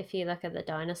still, if you look at the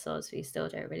dinosaurs, we still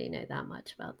don't really know that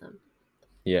much about them.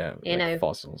 yeah, You like know,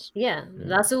 fossils. yeah, Yeah.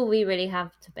 that's all we really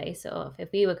have to base it off.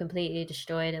 If we were completely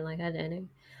destroyed in, like, I don't know,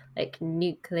 like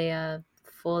nuclear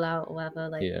fallout or whatever,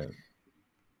 like, Yeah.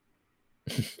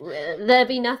 there'd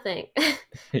be nothing. I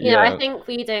Yeah. think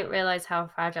we don't realize how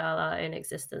fragile our own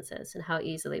existence is and how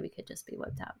easily we could just be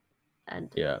wiped out.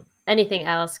 And Yeah. anything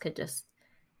else could just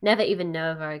never even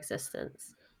know of our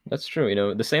existence. That's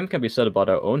true. The same can be said about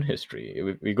our own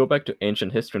history. We go back to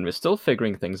ancient history and we're still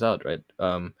figuring things out, right?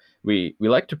 We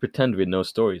like to pretend we know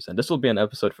stories, and this will be an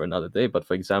episode for another day. But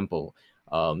for example,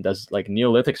 there's like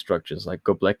Neolithic structures like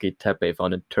Göbekli Tepe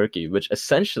found in Turkey, which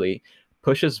essentially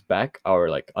pushes back our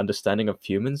like understanding of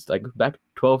humans like back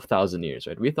 12,000 years,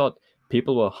 right? We thought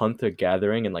people were hunter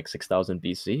gathering in like 6,000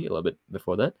 BC, a little bit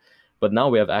before that, but now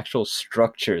we have actual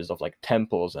structures of like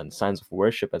temples and signs of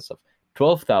worship and stuff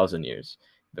 12,000 years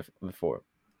before.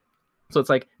 So it's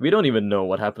like we don't even know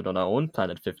what happened on our own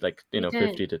planet, 50, like We don't.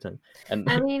 50 to 10. And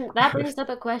I mean, that brings up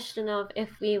a question of, if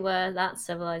we were that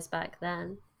civilized back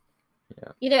then.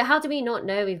 yeah, How do we not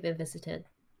know we've been visited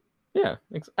yeah,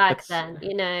 back it's then?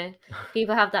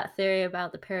 People have that theory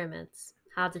about the pyramids.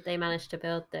 How did they manage to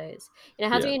build those?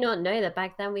 How do yeah, we not know that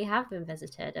back then we have been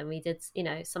visited, and we did,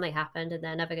 something happened and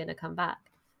they're never going to come back?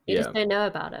 We yeah, just don't know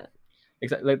about it.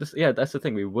 exactly. Like this, yeah, that's the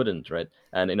thing. We wouldn't, right?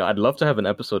 And I'd love to have an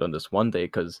episode on this one day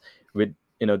because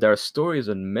there are stories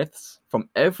and myths from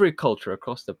every culture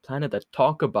across the planet that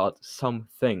talk about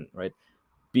something, right?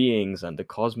 Beings and the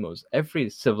cosmos. Every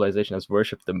civilization has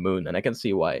worshipped the moon, and I can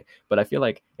see why. But I feel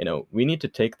like, we need to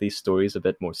take these stories a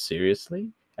bit more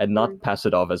seriously and not Mm. pass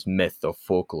it off as myth or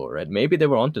folklore, right? Maybe they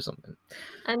were onto something.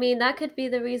 I mean, that could be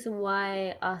the reason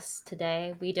why us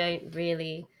today, we don't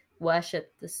really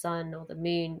worship the sun or the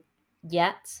moon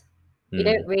yet. We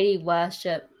don't Mm, really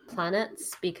worship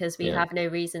planets because we yeah, have no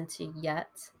reason to yet.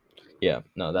 yeah.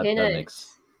 No, Who that makes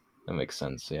knows?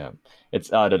 sense. Yeah,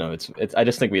 it's I don't know. It's I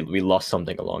just think we lost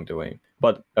something along the way.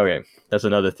 But okay, there's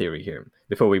another theory here.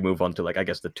 Before we move on to like I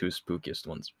guess the two spookiest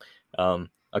ones.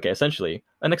 Okay, essentially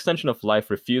an extension of life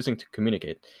refusing to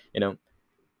communicate. You know,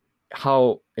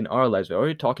 how in our lives we're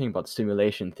already talking about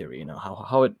simulation theory,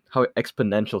 how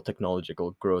exponential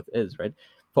technological growth is, right?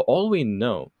 For all we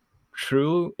know,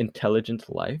 true intelligent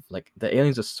life, like the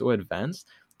aliens are so advanced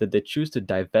that they choose to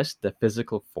divest their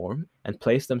physical form and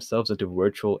place themselves into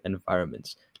virtual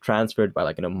environments transferred by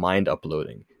like mind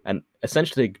uploading and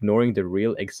essentially ignoring the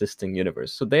real existing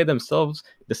universe, so they themselves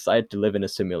decide to live in a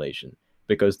simulation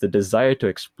because the desire to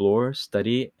explore,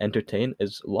 study, entertain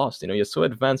is lost. You're so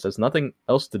advanced, there's nothing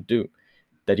else to do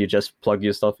that you just plug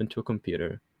yourself into a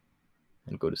computer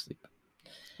and go to sleep.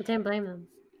 I don't blame them.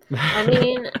 I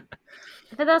mean,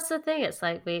 but that's the thing. It's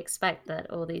like we expect that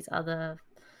all these other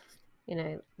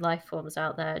life forms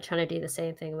out there trying to do the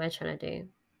same thing we're trying to do.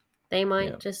 They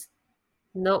might Yeah. just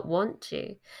not want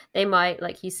to. They might,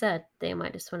 like you said, they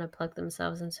might just want to plug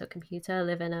themselves into a computer,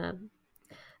 live in a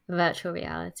virtual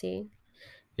reality.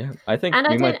 Yeah, I think And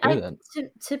we might do that.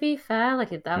 to be fair,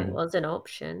 like if that Mhm. was an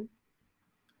option,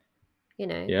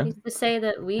 Yeah. who's to say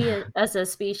that we as a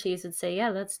species would say, yeah,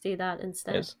 let's do that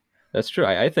instead. Yes, that's true.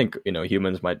 I think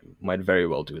humans might very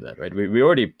well do that, right? We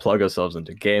already plug ourselves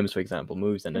into games, for example,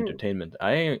 movies and entertainment.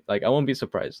 I won't be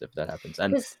surprised if that happens.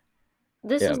 And Because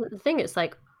this yeah, is the thing. It's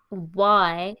like,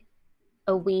 why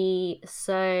are we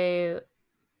so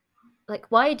like?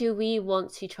 Why do we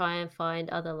want to try and find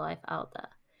other life out there?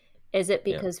 Is it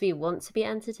yeah, because we want to be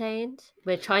entertained?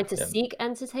 We're trying to yeah, seek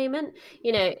entertainment.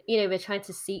 We're trying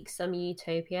to seek some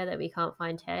utopia that we can't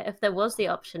find here. If there was the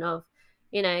option of,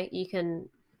 you can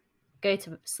go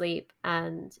to sleep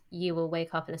and you will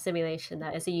wake up in a simulation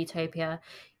that is a utopia.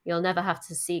 You'll never have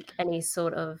to seek any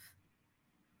sort of,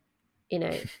 you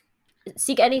know,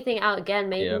 seek anything out again.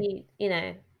 yeah, Maybe,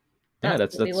 yeah. that's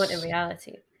That's what we want in that's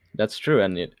reality. that's true.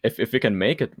 And if we can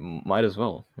make it, might as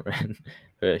well, right?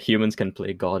 Humans can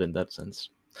play God in that sense.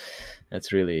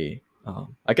 That's really.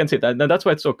 I can see that. That's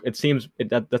why It seems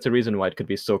that's a reason why it could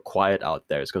be so quiet out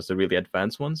there. Is because the really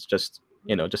advanced ones just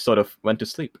sort of went to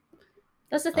sleep.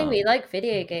 That's the thing. We like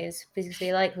video games because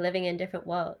we like living in different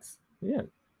worlds. Yeah.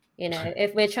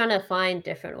 If we're trying to find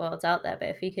different worlds out there, but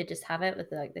if we could just have it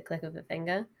with like the click of a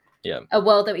finger, Yeah. a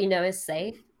world that we know is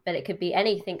safe, but it could be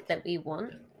anything that we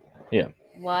want. Yeah.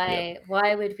 Why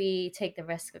would we take the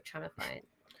risk of trying to find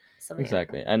something else?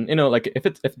 Exactly. And like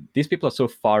if these people are so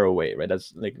far away, right?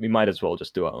 That's like we might as well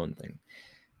just do our own thing.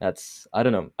 That's I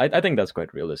don't know. I think that's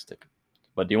quite realistic.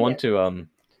 But do you want to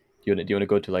do you want to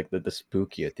go to like the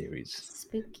spookier theories?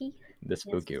 Spooky? The Yes.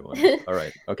 spookier ones. All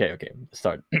right. Okay.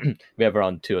 Start. We have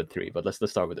around 2 or 3, but let's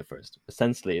start with the first.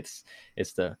 Essentially, it's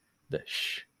the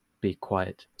shh, be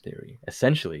quiet theory.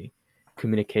 Essentially,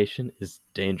 communication is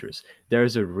dangerous. There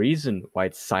is a reason why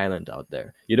it's silent out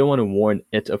there. You don't want to warn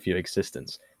it of your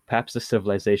existence. Perhaps the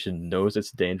civilization knows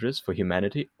it's dangerous for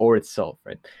humanity or itself,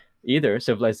 right? Either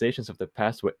civilizations of the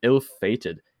past were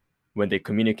ill-fated when they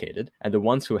communicated, and the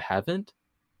ones who haven't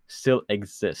still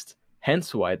exist.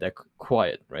 Hence why they're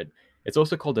quiet, right? It's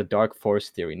also called the dark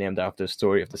forest theory, named after a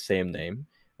story of the same name,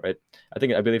 right? I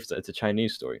believe it's a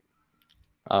Chinese story.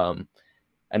 And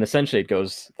essentially it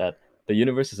goes that the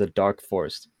universe is a dark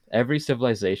forest. Every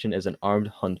civilization is an armed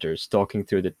hunter stalking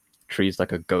through the trees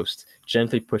like a ghost,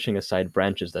 gently pushing aside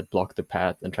branches that block the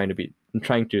path and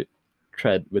trying to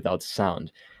tread without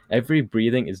sound. Every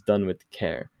breathing is done with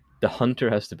care. The hunter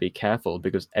has to be careful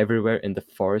because everywhere in the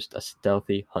forest are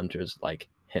stealthy hunters like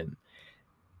him.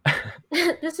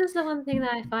 This is the one thing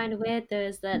that I find weird though,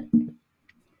 is that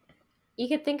you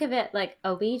could think of it like,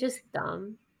 are we just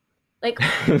dumb? Like,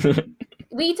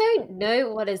 we don't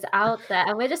know what is out there,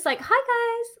 and we're just like, hi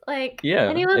guys, like, Yeah,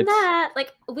 anyone there?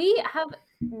 Like, we have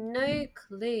no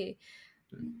clue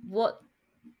what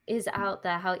is out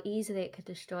there, how easily it could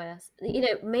destroy us.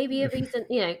 Maybe a reason,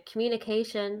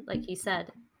 communication, like you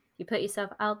said, you put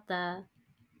yourself out there,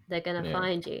 they're gonna yeah,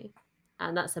 find you,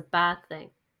 and that's a bad thing.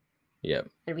 yeah.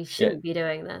 And we Yeah, shouldn't be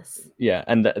doing this. yeah,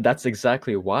 and that's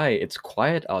exactly why it's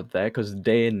quiet out there, because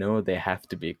they know they have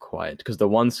to be quiet. Because the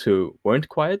ones who weren't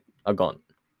quiet are gone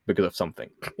because of something.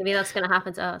 Maybe that's gonna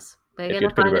happen to us. We're It gonna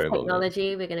could find this very well be.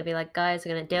 technology. We're gonna be like, guys,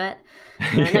 we're gonna do it.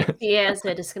 And the next few years,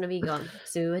 we're just gonna be gone.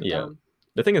 So we were Yeah. dumb.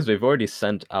 The thing is, we've already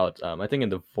sent out. I think in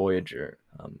the Voyager,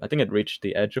 I think it reached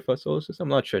the edge of our solar system. I'm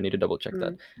not sure. I need to double check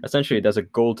that. Essentially, there's a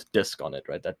gold disc on it,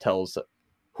 right? That tells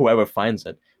whoever finds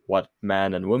it what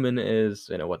man and woman is.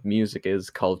 What music is,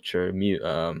 culture,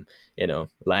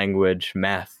 language,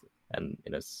 math, and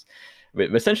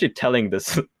we're essentially telling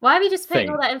this. Why are we just putting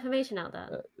thing. all that information out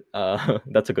there?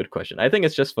 That's a good question. I think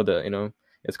it's just for the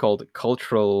it's called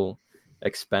cultural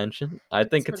expansion. I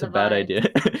think For it's a the bad vibe. idea.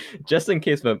 Just in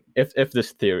case, if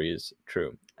this theory is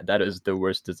true, that is the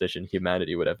worst decision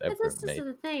humanity would have But ever this made. is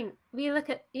the thing. We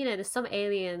look at, there's some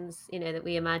aliens, that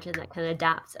we imagine that can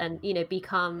adapt and,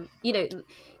 become,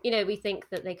 we think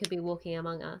that they could be walking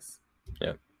among us.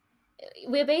 Yeah.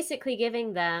 We're basically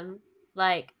giving them,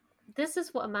 like, this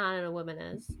is what a man and a woman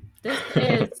is. This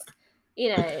is,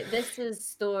 this is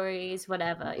stories,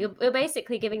 whatever. We're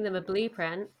basically giving them a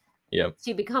blueprint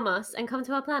to become us and come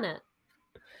to our planet.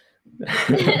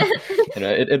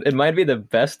 It might be the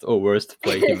best or worst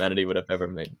play humanity would have ever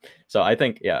made. So I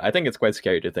think it's quite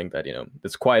scary to think that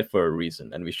it's quiet for a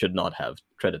reason, and we should not have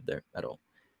treaded there at all.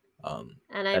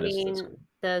 And I mean,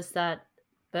 there's that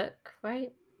book,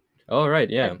 right? Oh, right,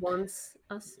 yeah. that warns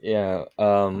us. Yeah,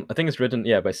 I think it's written,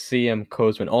 yeah, by C.M.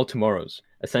 Cosman, All Tomorrows.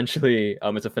 Essentially,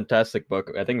 it's a fantastic book.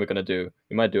 I think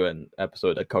we might do an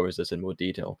episode that covers this in more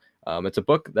detail. It's a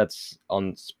book that's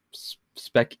on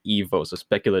spec evo, so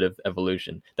speculative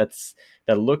evolution. That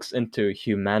looks into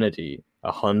humanity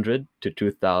 100 to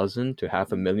 2,000 to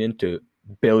half a million to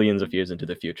billions of years into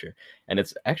the future, and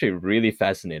it's actually really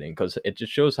fascinating because it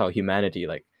just shows how humanity,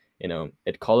 like,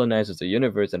 it colonizes the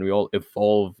universe and we all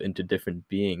evolve into different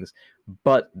beings.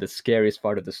 But the scariest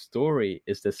part of the story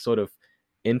is this sort of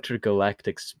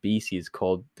intergalactic species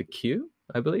called the Q,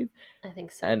 I believe. I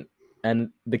think so. And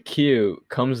the Q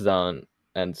comes down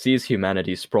and sees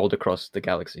humanity sprawled across the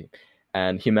galaxy.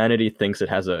 And humanity thinks it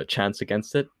has a chance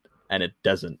against it, and it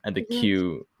doesn't. And the Mhm.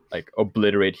 Q like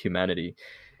obliterate humanity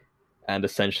and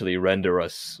essentially render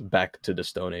us back to the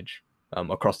Stone Age.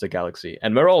 Across the galaxy,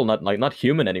 and we're all not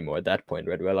human anymore at that point,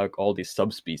 right? We're like all these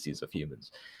subspecies of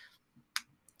humans.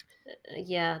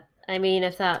 Yeah, I mean,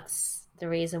 if that's the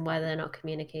reason why they're not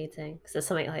communicating, because there's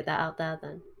something like that out there,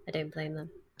 then I don't blame them.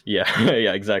 Yeah,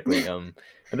 yeah, exactly. And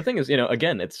the thing is,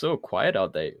 again, it's so quiet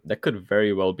out there. That could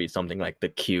very well be something like the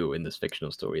Q in this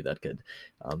fictional story that could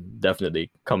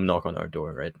definitely come knock on our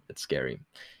door, right? It's scary.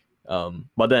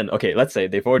 But then, okay, let's say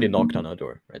they've already knocked on our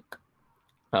door, right?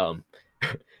 Um,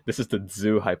 this is the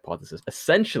zoo hypothesis.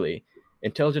 Essentially,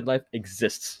 intelligent life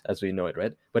exists as we know it,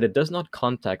 right? But it does not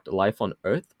contact life on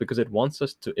Earth because it wants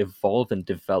us to evolve and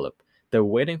develop. They're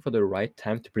waiting for the right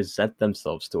time to present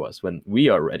themselves to us when we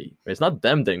are ready. It's not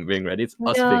them being ready, it's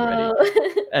us being ready. No.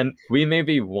 And we may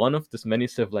be one of this many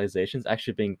civilizations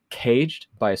actually being caged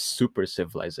by a super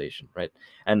civilization, right?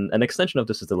 And an extension of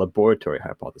this is the laboratory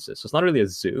hypothesis. So it's not really a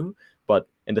zoo, but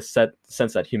in the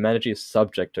sense that humanity is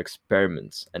subject to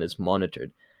experiments and is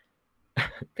monitored.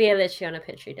 Be literally on a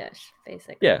petri dish,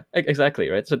 basically. Yeah, exactly,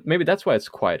 right? So maybe that's why it's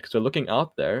quiet, because we're looking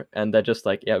out there and they're just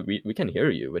like, yeah, we can hear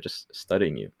you. We're just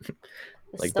studying you. The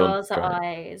Like, don't stars are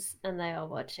try. eyes, and they are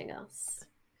watching us.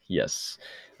 Yes.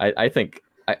 I think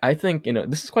I think,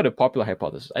 this is quite a popular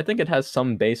hypothesis. I think it has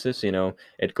some basis,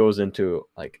 it goes into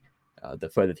like the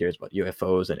further theories about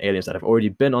UFOs and aliens that have already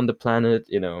been on the planet,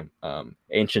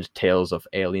 ancient tales of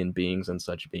alien beings and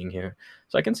such being here.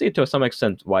 So I can see to some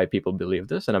extent why people believe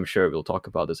this, and I'm sure we'll talk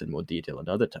about this in more detail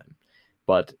another time.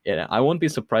 But yeah, I won't be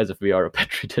surprised if we are a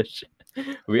petri dish.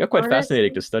 We are quite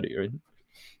fascinating to Honestly, study, right?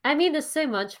 I mean, there's so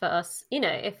much for us.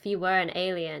 If you were an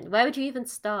alien, where would you even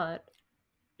start?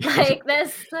 Like,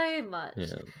 there's so much. Yeah,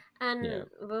 yeah, And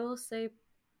we're also,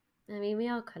 I mean, we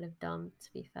are kind of dumb,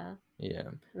 to be fair. yeah.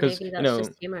 Because Maybe that's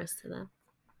just humorous to them.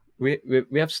 we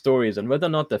have stories, and whether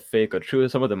or not they're fake or true,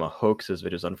 some of them are hoaxes,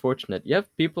 which is unfortunate. You have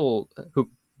people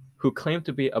who claim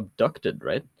to be abducted,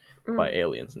 right, by Mm.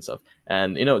 aliens and stuff,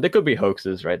 and they could be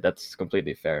hoaxes, right? That's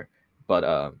completely fair.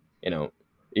 But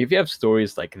if you have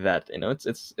stories like that,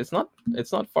 it's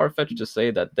not far fetched to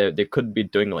say that they could be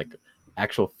doing like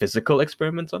actual physical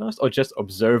experiments on us or just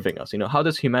observing us. How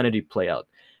does humanity play out?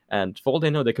 And for all they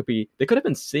know, they could have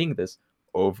been seeing this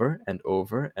over and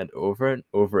over and over and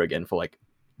over again for like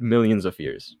millions of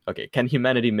years. Okay, can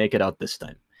humanity make it out this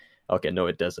time? Okay, no,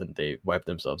 it doesn't. They wipe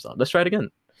themselves out. Let's try it again.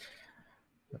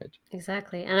 Right.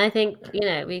 Exactly. And I think,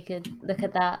 we could look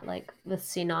at that like with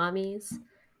tsunamis,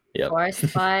 Yep. forest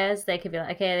fires. They could be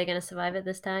like, okay, are they going to survive it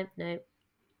this time? No.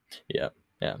 Yeah.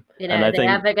 Yeah. And I Are they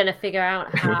think ever going to figure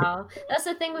out how? That's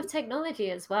the thing with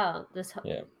technology as well.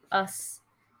 yeah. Us,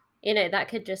 that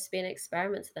could just be an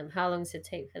experiment to them. How long does it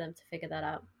take for them to figure that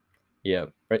out? Yeah.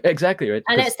 Right. Exactly, right?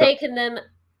 And Because it's taken them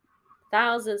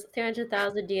thousands,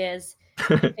 300,000 years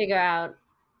to figure out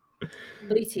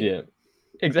Bluetooth. yeah.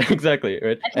 Exactly,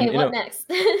 right? Okay, And what next?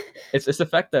 it's the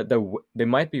fact that they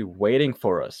might be waiting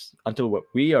for us until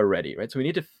we are ready, right? So we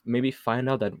need to maybe find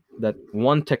out that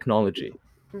one technology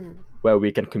Hmm. where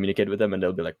we can communicate with them, and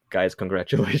they'll be like, guys,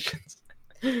 congratulations.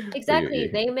 Exactly.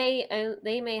 They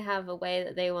may have a way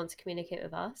that they want to communicate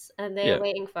with us, and they are Yeah,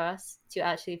 waiting for us to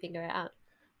actually figure it out.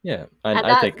 yeah, and And I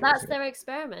that's think that's their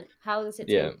experiment. How long does it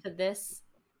yeah, take for this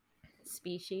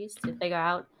species to figure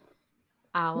out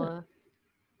yeah, our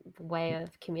way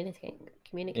of communicating?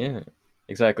 yeah,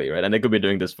 exactly, right. And they could be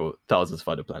doing this for thousands of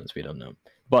other planets we don't know.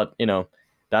 But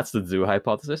that's the zoo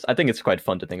hypothesis. I think it's quite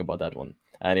fun to think about that one.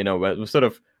 And we're sort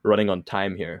of running on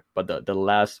time here, but the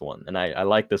last one, and I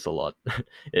like this a lot,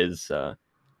 is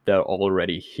they're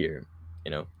already here.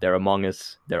 They're among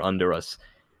us. They're under us.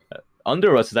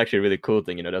 Under us is actually a really cool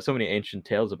thing. There's so many ancient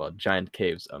tales about giant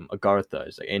caves. Agartha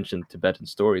is like ancient Tibetan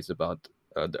stories about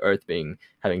the Earth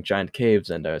having giant caves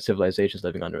and civilizations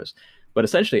living under us. But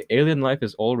essentially, alien life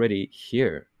is already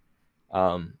here.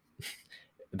 Um,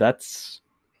 that's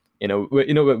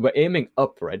we're aiming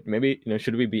up, right? Maybe,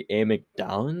 should we be aiming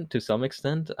down to some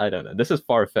extent? I don't know. This is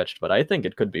far-fetched, but I think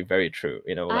it could be very true,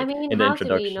 I like mean, in the how do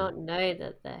we introduction. not know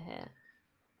that they're here?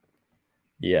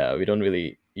 Yeah, we don't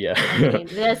really, yeah. I mean,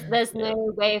 there's Yeah,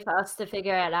 no way for us to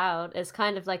figure it out. It's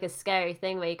kind of like a scary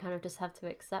thing where you kind of just have to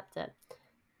accept it.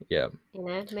 yeah,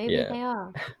 Maybe yeah. they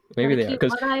are. Maybe Gotta they are, keep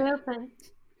because one eye open.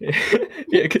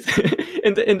 yeah, because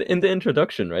in the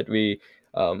introduction, right, we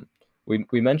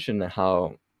mentioned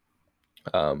how,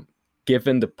 um,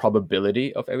 given the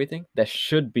probability of everything, there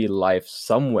should be life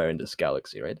somewhere in this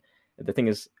galaxy, right? The thing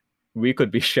is, we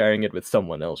could be sharing it with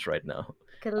someone else right now.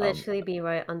 Could Um, literally be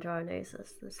right under our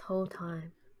noses this whole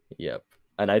time. yep,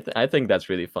 and I think that's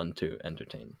really fun to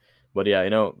entertain. But yeah,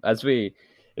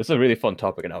 it's a really fun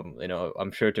topic, and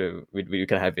I'm sure we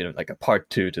can have like a part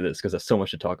two to this because there's so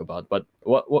much to talk about. But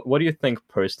what do you think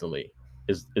personally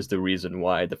is the reason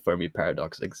why the Fermi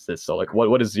paradox exists? So like,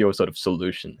 what is your sort of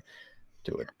solution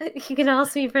to it? You can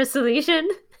ask me for a solution.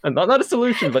 And not a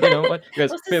solution, but what? Because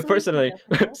What's the solution, personally,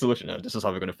 Jessica? solution. No, this is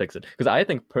how we're gonna fix it. Because I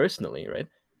think personally, right?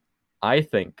 I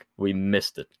think we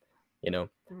missed it.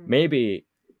 Maybe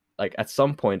like at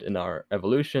some point in our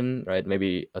evolution, right?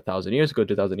 Maybe 1,000 years ago,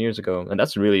 2,000 years ago, and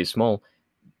that's really small.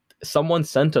 Someone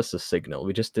sent us a signal.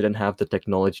 We just didn't have the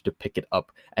technology to pick it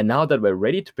up. And now that we're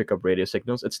ready to pick up radio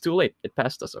signals, it's too late. It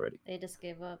passed us already. They just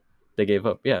gave up. They gave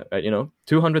up. Yeah,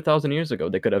 200,000 years ago,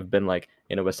 they could have been like,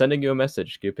 we're sending you a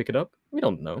message. Can you pick it up? We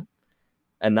don't know.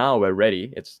 And now we're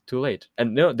ready. It's too late.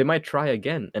 And they might try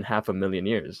again in 500,000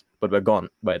 years, but we're gone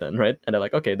by then, right? And they're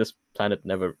like, okay, this planet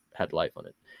never had life on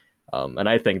it. And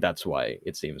I think that's why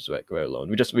it seems like we're alone.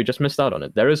 We just missed out on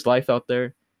it. There is life out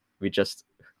there. We're just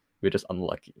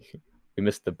unlucky. We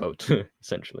missed the boat,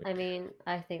 essentially. I mean,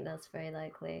 I think that's very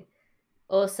likely.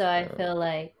 Also, I feel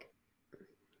like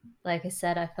I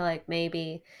said, I feel like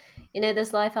maybe,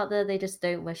 there's life out there, they just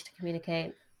don't wish to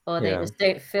communicate, or they just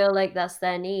don't feel like that's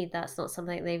their need. That's not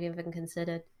something they've even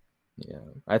considered. Yeah,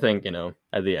 I think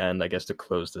at the end, I guess to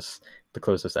close this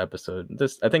episode,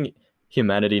 I think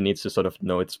humanity needs to sort of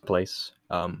know its place.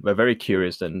 We're very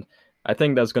curious, and I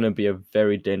think that's going to be a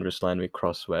very dangerous line we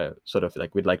cross, where sort of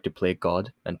like we'd like to play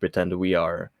God and pretend we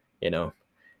are,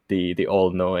 the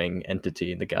all-knowing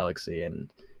entity in the galaxy,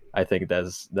 and I think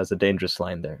there's a dangerous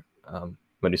line there,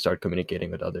 when you start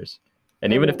communicating with others,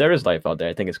 and even if there is life out there,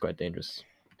 I think it's quite dangerous.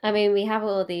 I mean, we have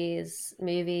all these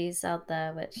movies out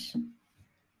there, which,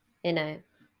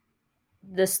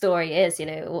 the story is,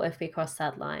 what if we cross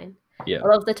that line? Yeah. A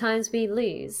lot of the times we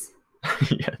lose.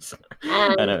 Yes.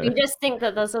 And we just think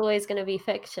that there's always going to be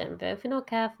fiction, but if we're not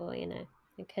careful, it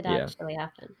could actually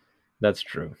happen. That's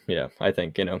true. Yeah, I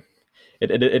think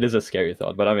it is a scary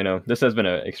thought, but I mean, this has been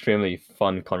an extremely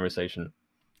fun conversation.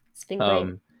 It's been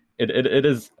great. It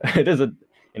is a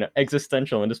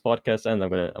existential when this podcast ends.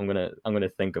 I'm gonna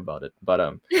think about it, but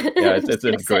yeah,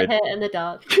 it's great. Sit here in the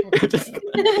dark. Just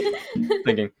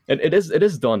thinking, it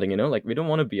is daunting. Like we don't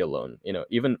want to be alone.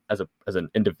 Even as an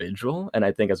individual, and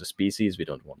I think as a species, we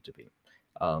don't want to be.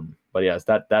 But yes,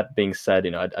 that being said,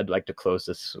 I'd like to close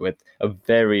this with a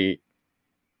very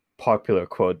popular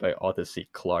quote by Arthur C.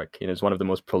 Clarke. He's one of the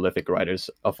most prolific writers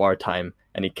of our time,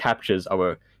 and he captures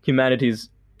our humanity's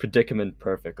predicament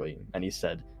perfectly. And he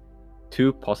said,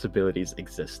 "Two possibilities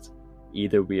exist.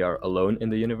 Either we are alone in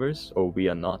the universe, or we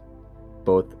are not.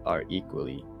 Both are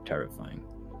equally terrifying."